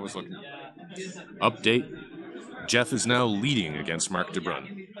 From when I was looking. Update. Jeff is now leading against Mark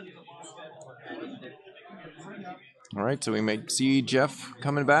DeBrun. All right, so we may see Jeff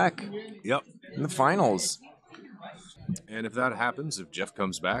coming back. Yep. In the finals. And if that happens, if Jeff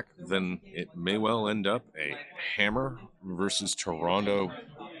comes back, then it may well end up a Hammer versus Toronto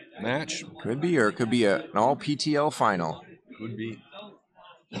match. Could be, or it could be an all PTL final. Could be.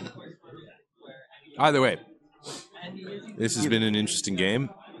 Either way, this has been an interesting game.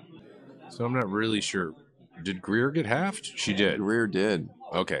 So I'm not really sure. Did Greer get halved? She did. Greer did.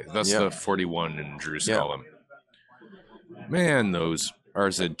 Okay, that's the 41 in Drew's column. Man, those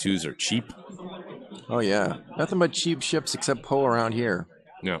RZ2s are cheap. Oh, yeah. Nothing but cheap ships except Poe around here.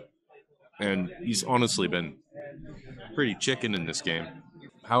 Yeah. And he's honestly been pretty chicken in this game.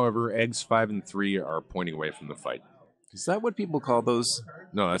 However, eggs 5 and 3 are pointing away from the fight. Is that what people call those?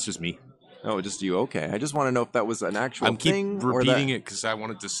 No, that's just me. Oh, just you. Okay. I just want to know if that was an actual thing. I'm keep repeating it because I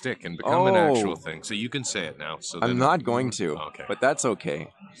want it to stick and become an actual thing. So you can say it now. So I'm not going to, but that's okay.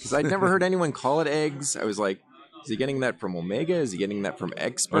 Because I'd never heard anyone call it eggs. I was like, Is he getting that from Omega? Is he getting that from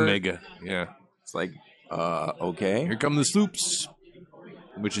Expert? Omega, yeah. It's like, okay. Here come the sloops,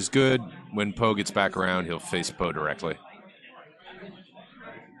 which is good. When Poe gets back around, he'll face Poe directly.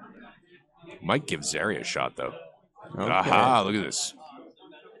 Might give Zeri a shot, though. Okay. Aha, look at this.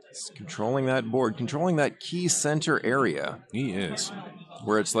 He's controlling that board, controlling that key center area. He is.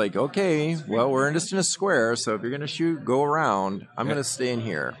 Where it's like, okay, well, we're just in a square, so if you're going to shoot, go around. I'm going to stay in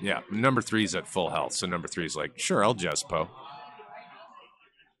here. Yeah, number 3's at full health, so number 3's like, sure, I'll just Poe.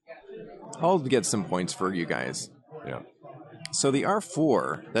 I'll get some points for you guys. Yeah. So the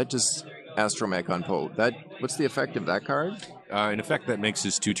R4, that just astromech on Poe. What's the effect of that card? In effect, that makes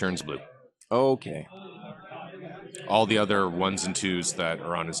his 2 turns blue. Okay. All the other 1s and 2s that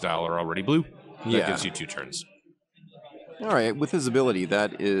are on his dial are already blue. That gives you 2 turns. All right, with his ability,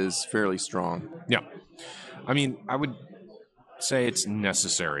 that is fairly strong. Yeah. I mean, I would say it's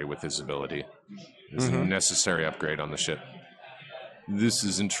necessary with his ability. It's a necessary upgrade on the ship. This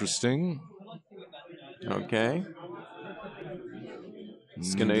is interesting. Okay.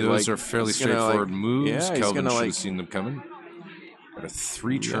 Those are fairly straightforward moves. Yeah, Kelvin should have seen them coming. Got a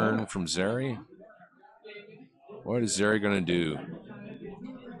 3 turn from Zeri. What is Zeri going to do?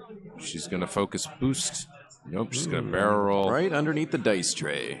 She's going to focus boost. Nope, she's going to barrel roll. Right underneath the dice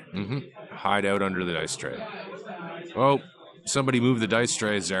tray. Hide out under the dice tray. Oh, somebody move the dice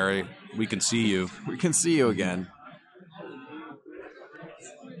tray, Zeri. We can see you. We can see you again.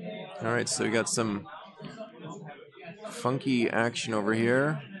 All right, so we got some funky action over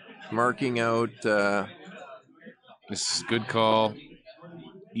here. Marking out... This is a good call.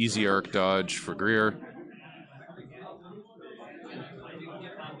 Easy arc dodge for Greer.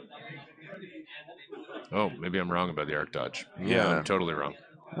 Oh, maybe I'm wrong about the arc dodge. Yeah, I'm totally wrong.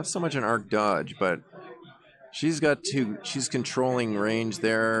 Not so much an arc dodge, but she's controlling range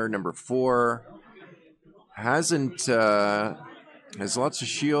there. Number 4 has lots of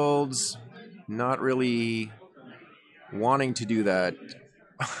shields. Not really wanting to do that.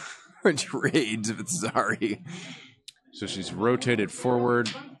 Raids with Zari. So she's rotated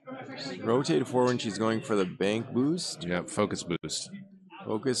forward. Rotated forward. She's going for the bank boost. Yeah, focus boost.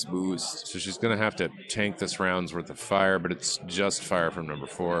 Focus boost. So she's going to have to tank this round's worth of fire, but it's just fire from number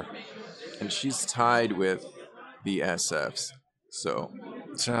 4. And she's tied with the SFs. So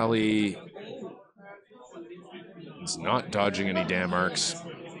Tally is not dodging any damn arcs.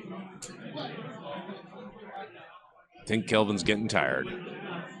 I think Kelvin's getting tired.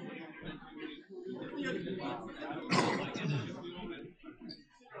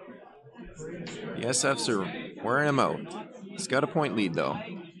 The SFs are wearing him out. He's got a point lead, though.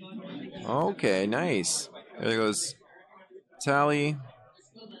 Okay, nice. There goes Tally.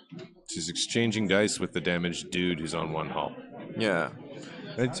 She's exchanging dice with the damaged dude who's on 1 hull. Yeah.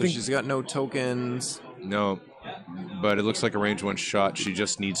 So she's got no tokens. No, but it looks like a range 1 shot. She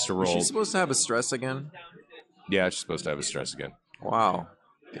just needs to roll. Is she supposed to have a stress again? Yeah, she's supposed to have a stress again. Wow.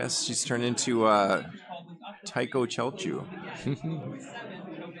 Guess she's turned into Taiko Chelchu.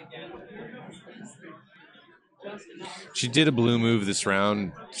 She did a blue move this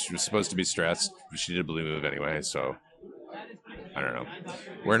round. She was supposed to be stressed, but she did a blue move anyway, so I don't know.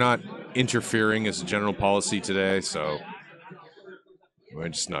 We're not interfering as a general policy today, so we're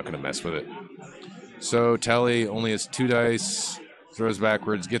just not going to mess with it. So Tally only has 2 dice, throws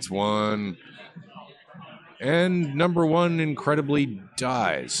backwards, gets 1, and number 1 incredibly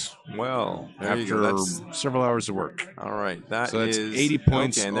dies. Well, there after you go. That's several hours of work. All right, that's 80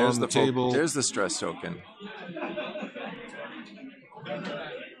 points okay, and there's on the table. There's the stress token.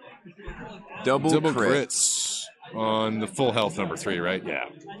 Double crits on the full health number 3, right? Yeah.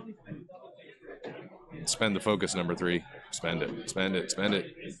 Spend the focus number 3. Spend it. Spend it. Spend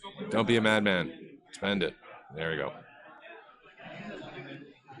it. Don't be a madman. Spend it. There we go.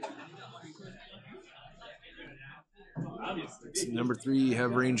 Does number 3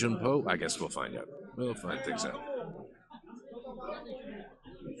 have range on Poe? I guess we'll find out. We'll find things out.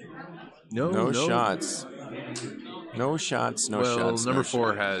 No shots. No shots. No shots. Number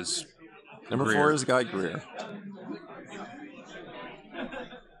 4 has. Number Greer. 4 has got Greer.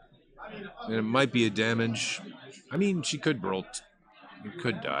 And it might be a damage. I mean, she could roll. It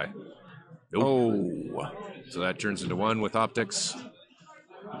could die. Nope. Oh. So that turns into 1 with optics.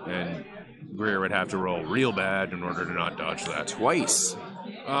 And Greer would have to roll real bad in order to not dodge that. Twice.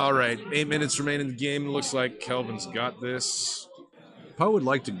 All right. 8 minutes remain in the game. Looks like Kelvin's got this. Poe would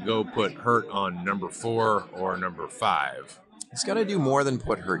like to go put hurt on number 4 or number 5. He's got to do more than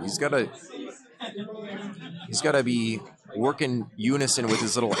put hurt. He's got to be working unison with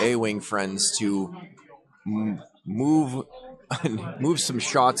his little A-wing friends to move some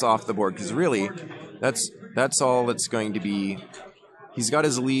shots off the board. Because really, that's that's all it's going to be. He's got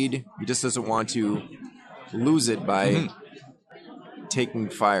his lead. He just doesn't want to lose it by taking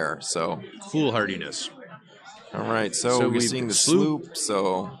fire. So Foolhardiness. all right, so we're we've seeing the sloop.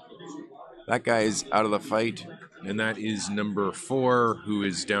 So that guy's out of the fight. And that is number 4, who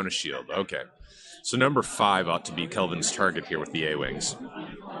is down a shield. Okay. So number 5 ought to be Kelvin's target here with the A-Wings.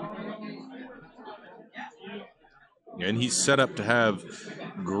 And he's set up to have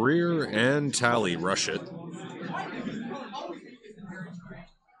Greer and Tally rush it.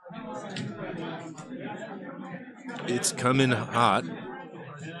 It's coming hot.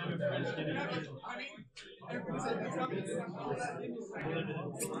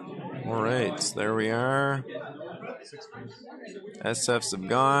 All right, so there we are. SFs have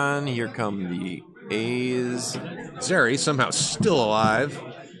gone. Here come the A's. Zeri somehow still alive.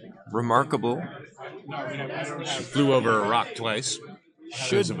 Remarkable. She flew over a rock twice.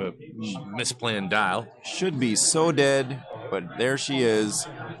 Because of a misplanned dial. Should be so dead, but there she is,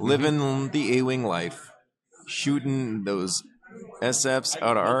 living the A-Wing life. Shooting those SFs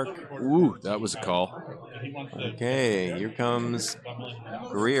out of arc. Ooh, that was a call. Okay, here comes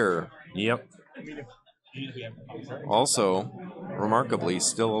Greer. Yep. Also, remarkably,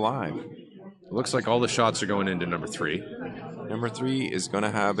 still alive. Looks like all the shots are going into number 3. Number 3 is going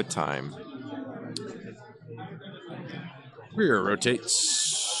to have a time. Greer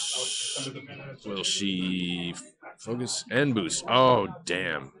rotates. Will she focus and boost? Oh,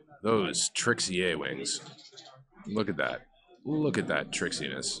 damn. Those tricksy A-Wings. Look at that. Look at that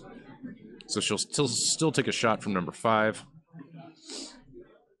tricksiness. So she'll still take a shot from number 5.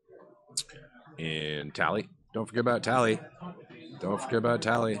 And Tally. Don't forget about Tally. Don't forget about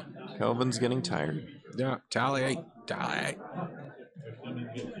Tally. Kelvin's getting tired. Yeah, Tally. Tally.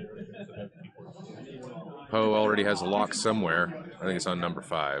 Poe already has a lock somewhere. I think it's on number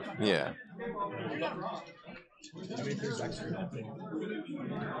 5. Yeah.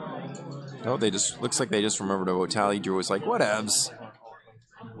 Oh, looks like they just remembered what Tally drew. Was like, whatevs.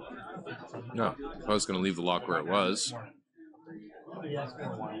 No, Poe's going to leave the lock where it was.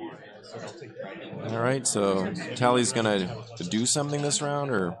 All right, so Tally's going to do something this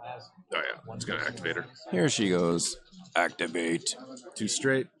round, or? Oh, yeah, it's going to activate her. Here she goes. Activate. 2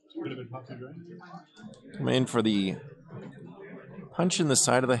 straight. Come in for the punch in the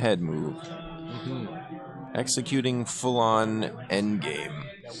side of the head move. Executing full-on endgame.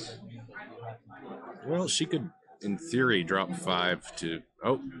 Well, she could, in theory, drop 5 to...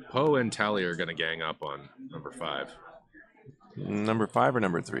 Oh, Poe and Tally are going to gang up on number 5. Number 5 or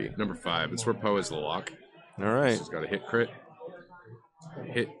number 3? Number 5. It's where Poe is the lock. All right. She's got a hit crit.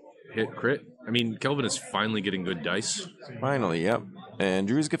 Hit crit. I mean, Kelvin is finally getting good dice. Finally, yep. And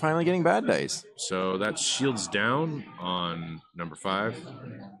Drew's finally getting bad dice. So that shields down on number 5.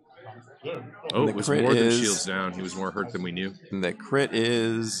 Oh, it was more than shields down. He was more hurt than we knew. And the crit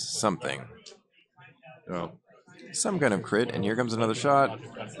is something. Oh. Some kind of crit. And here comes another shot.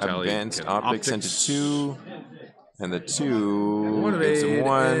 Tally Advanced optics into 2. And the 2 1 gives evade him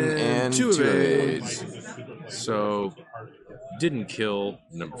 1 and 2 evades. So didn't kill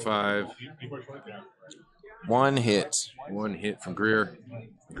number 5. 1 hit. 1 hit from Greer.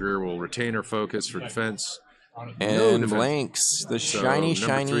 Greer will retain her focus for defense. And blanks. The shiny.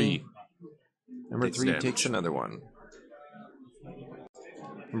 3. Number 3 takes another one.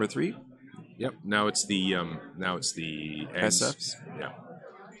 Number 3? Yep. Now it's the ends. SFs? Yeah.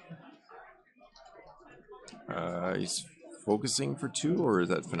 He's focusing for 2, or is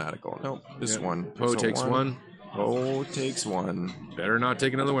that fanatical? Nope, just 1. Poe takes 1. Poe takes 1. Better not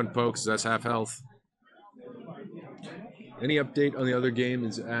take another one, Poe, because that's half health. Any update on the other game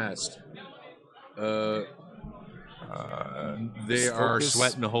is asked. They are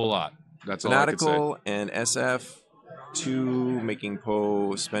sweating a whole lot. That's fanatical all I could say. And SF 2 making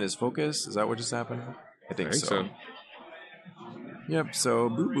Poe spend his focus. Is that what just happened? I think so. Yep. So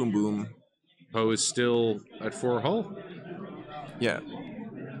boom, boom, boom. Poe is still at 4 hull? Yeah.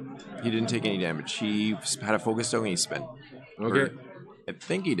 He didn't take any damage. He had a focus stone and he spent. Okay. I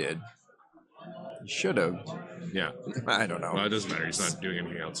think he did. He should have. Yeah. I don't know. Well, it doesn't matter. He's not doing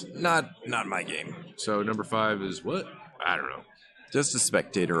anything else. Not my game. So number 5 is what? I don't know. Just a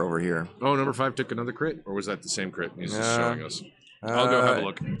spectator over here. Oh, number 5 took another crit? Or was that the same crit? He's just showing us. I'll go have a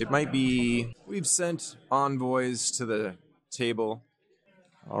look. It might be... We've sent envoys to the table.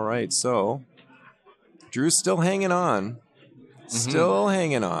 All right, so... Drew's still hanging on. Still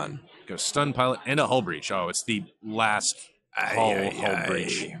hanging on. Go stun pilot and a hull breach. Oh, it's the last hull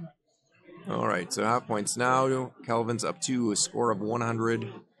breach. All right, so half points now. Kelvin's up to a score of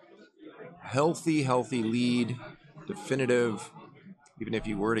 100. Healthy lead. Definitive. Even if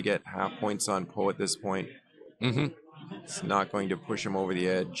you were to get half points on Poe at this point, It's not going to push him over the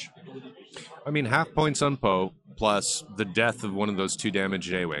edge. I mean, half points on Poe plus the death of one of those 2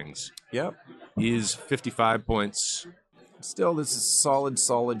 damaged A-Wings Yep. is 55 points. Still, this is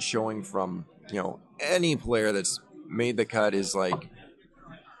solid showing from, any player that's made the cut is like,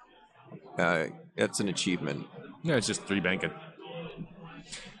 that's an achievement. Yeah, it's just 3 banking.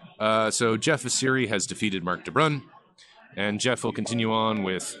 So Jeff Asiri has defeated Mark DeBrun, and Jeff will continue on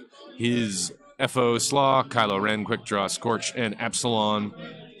with his FO Slaw, Kylo Ren, Quick Draw, Scorch, and Absalon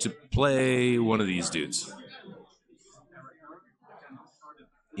to play one of these dudes.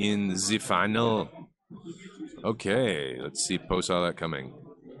 In the final. Okay, let's see if Poe saw that coming.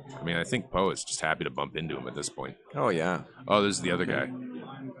 I mean, I think Poe is just happy to bump into him at this point. Oh, yeah. Oh, there's the other guy.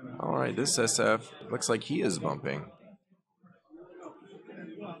 All right, this SF looks like he is bumping.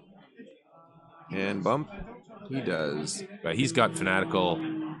 And bump, he does. But he's got Fanatical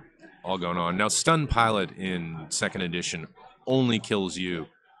all going on. Now, Stun Pilot in 2nd edition only kills you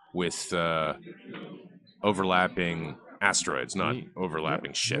with overlapping asteroids, not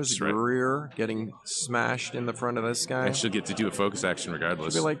overlapping ships, There's right? Rear getting smashed in the front of this guy. And she'll get to do a focus action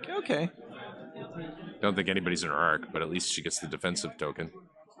regardless. She'll be like, okay. Don't think anybody's in her arc, but at least she gets the defensive token.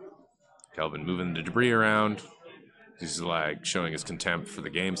 Kelvin moving the debris around. He's like showing his contempt for the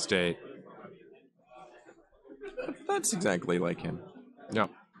game state. That's exactly like him. Yeah.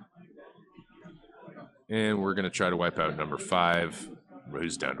 And we're going to try to wipe out number 5,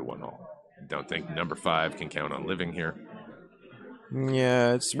 who's down to 1-all. Don't think number 5 can count on living here.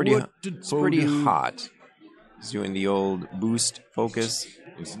 Yeah, it's pretty hot. He's doing the old boost focus.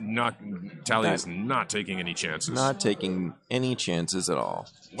 He's not. Tally is not taking any chances. Not taking any chances at all.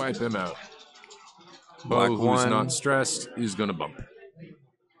 Wipe him out. Black Bo, who's one. not stressed, is going to bump.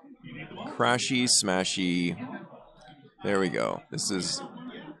 Crashy, smashy. There we go. This is...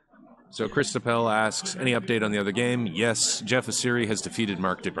 So Chris Appel asks, any update on the other game? Yes, Jeff Asiri has defeated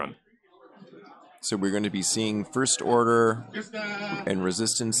Mark DeBrun. So we're going to be seeing First Order and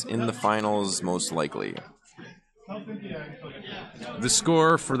Resistance in the finals, most likely. The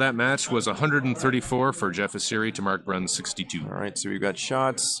score for that match was 134 for Jeff Asiri to Mark Brun's 62. All right, so we've got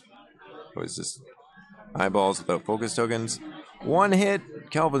shots. What is this? Eyeballs without focus tokens. 1 hit.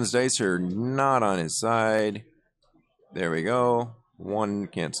 Kelvin's dice are not on his side. There we go. 1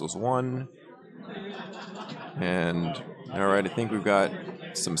 cancels 1. And, all right, I think we've got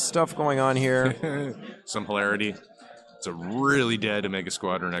some stuff going on here. Some hilarity. It's a really dead Omega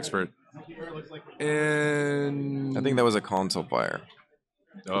Squadron expert. And I think that was a console fire.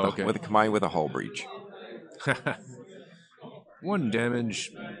 Oh, okay. Combined with a hull breach. 1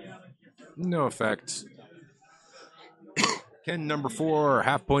 damage. No effect. Ken number 4,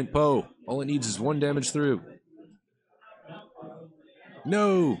 half point Poe. All it needs is 1 damage through.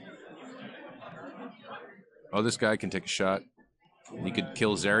 No. Oh, this guy can take a shot. He could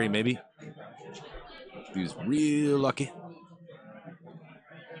kill Zeri, maybe. He was real lucky.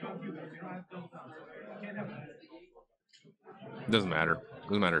 Doesn't matter.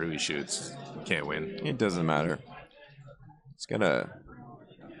 Doesn't matter who he shoots. He can't win. It doesn't matter. It's gonna...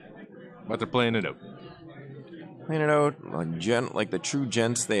 But they're playing it out. Playing it out like the true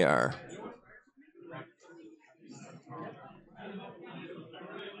gents they are.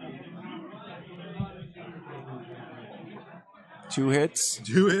 Two hits.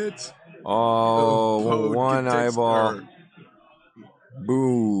 Oh, one eyeball.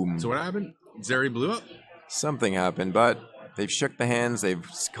 Boom. So what happened? Zeri blew up? Something happened, but they've shook the hands. They've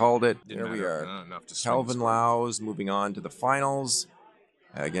called it. There we are. Kelvin Lau's moving on to the finals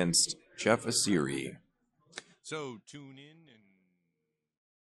against Jeff Asiri. So tune in and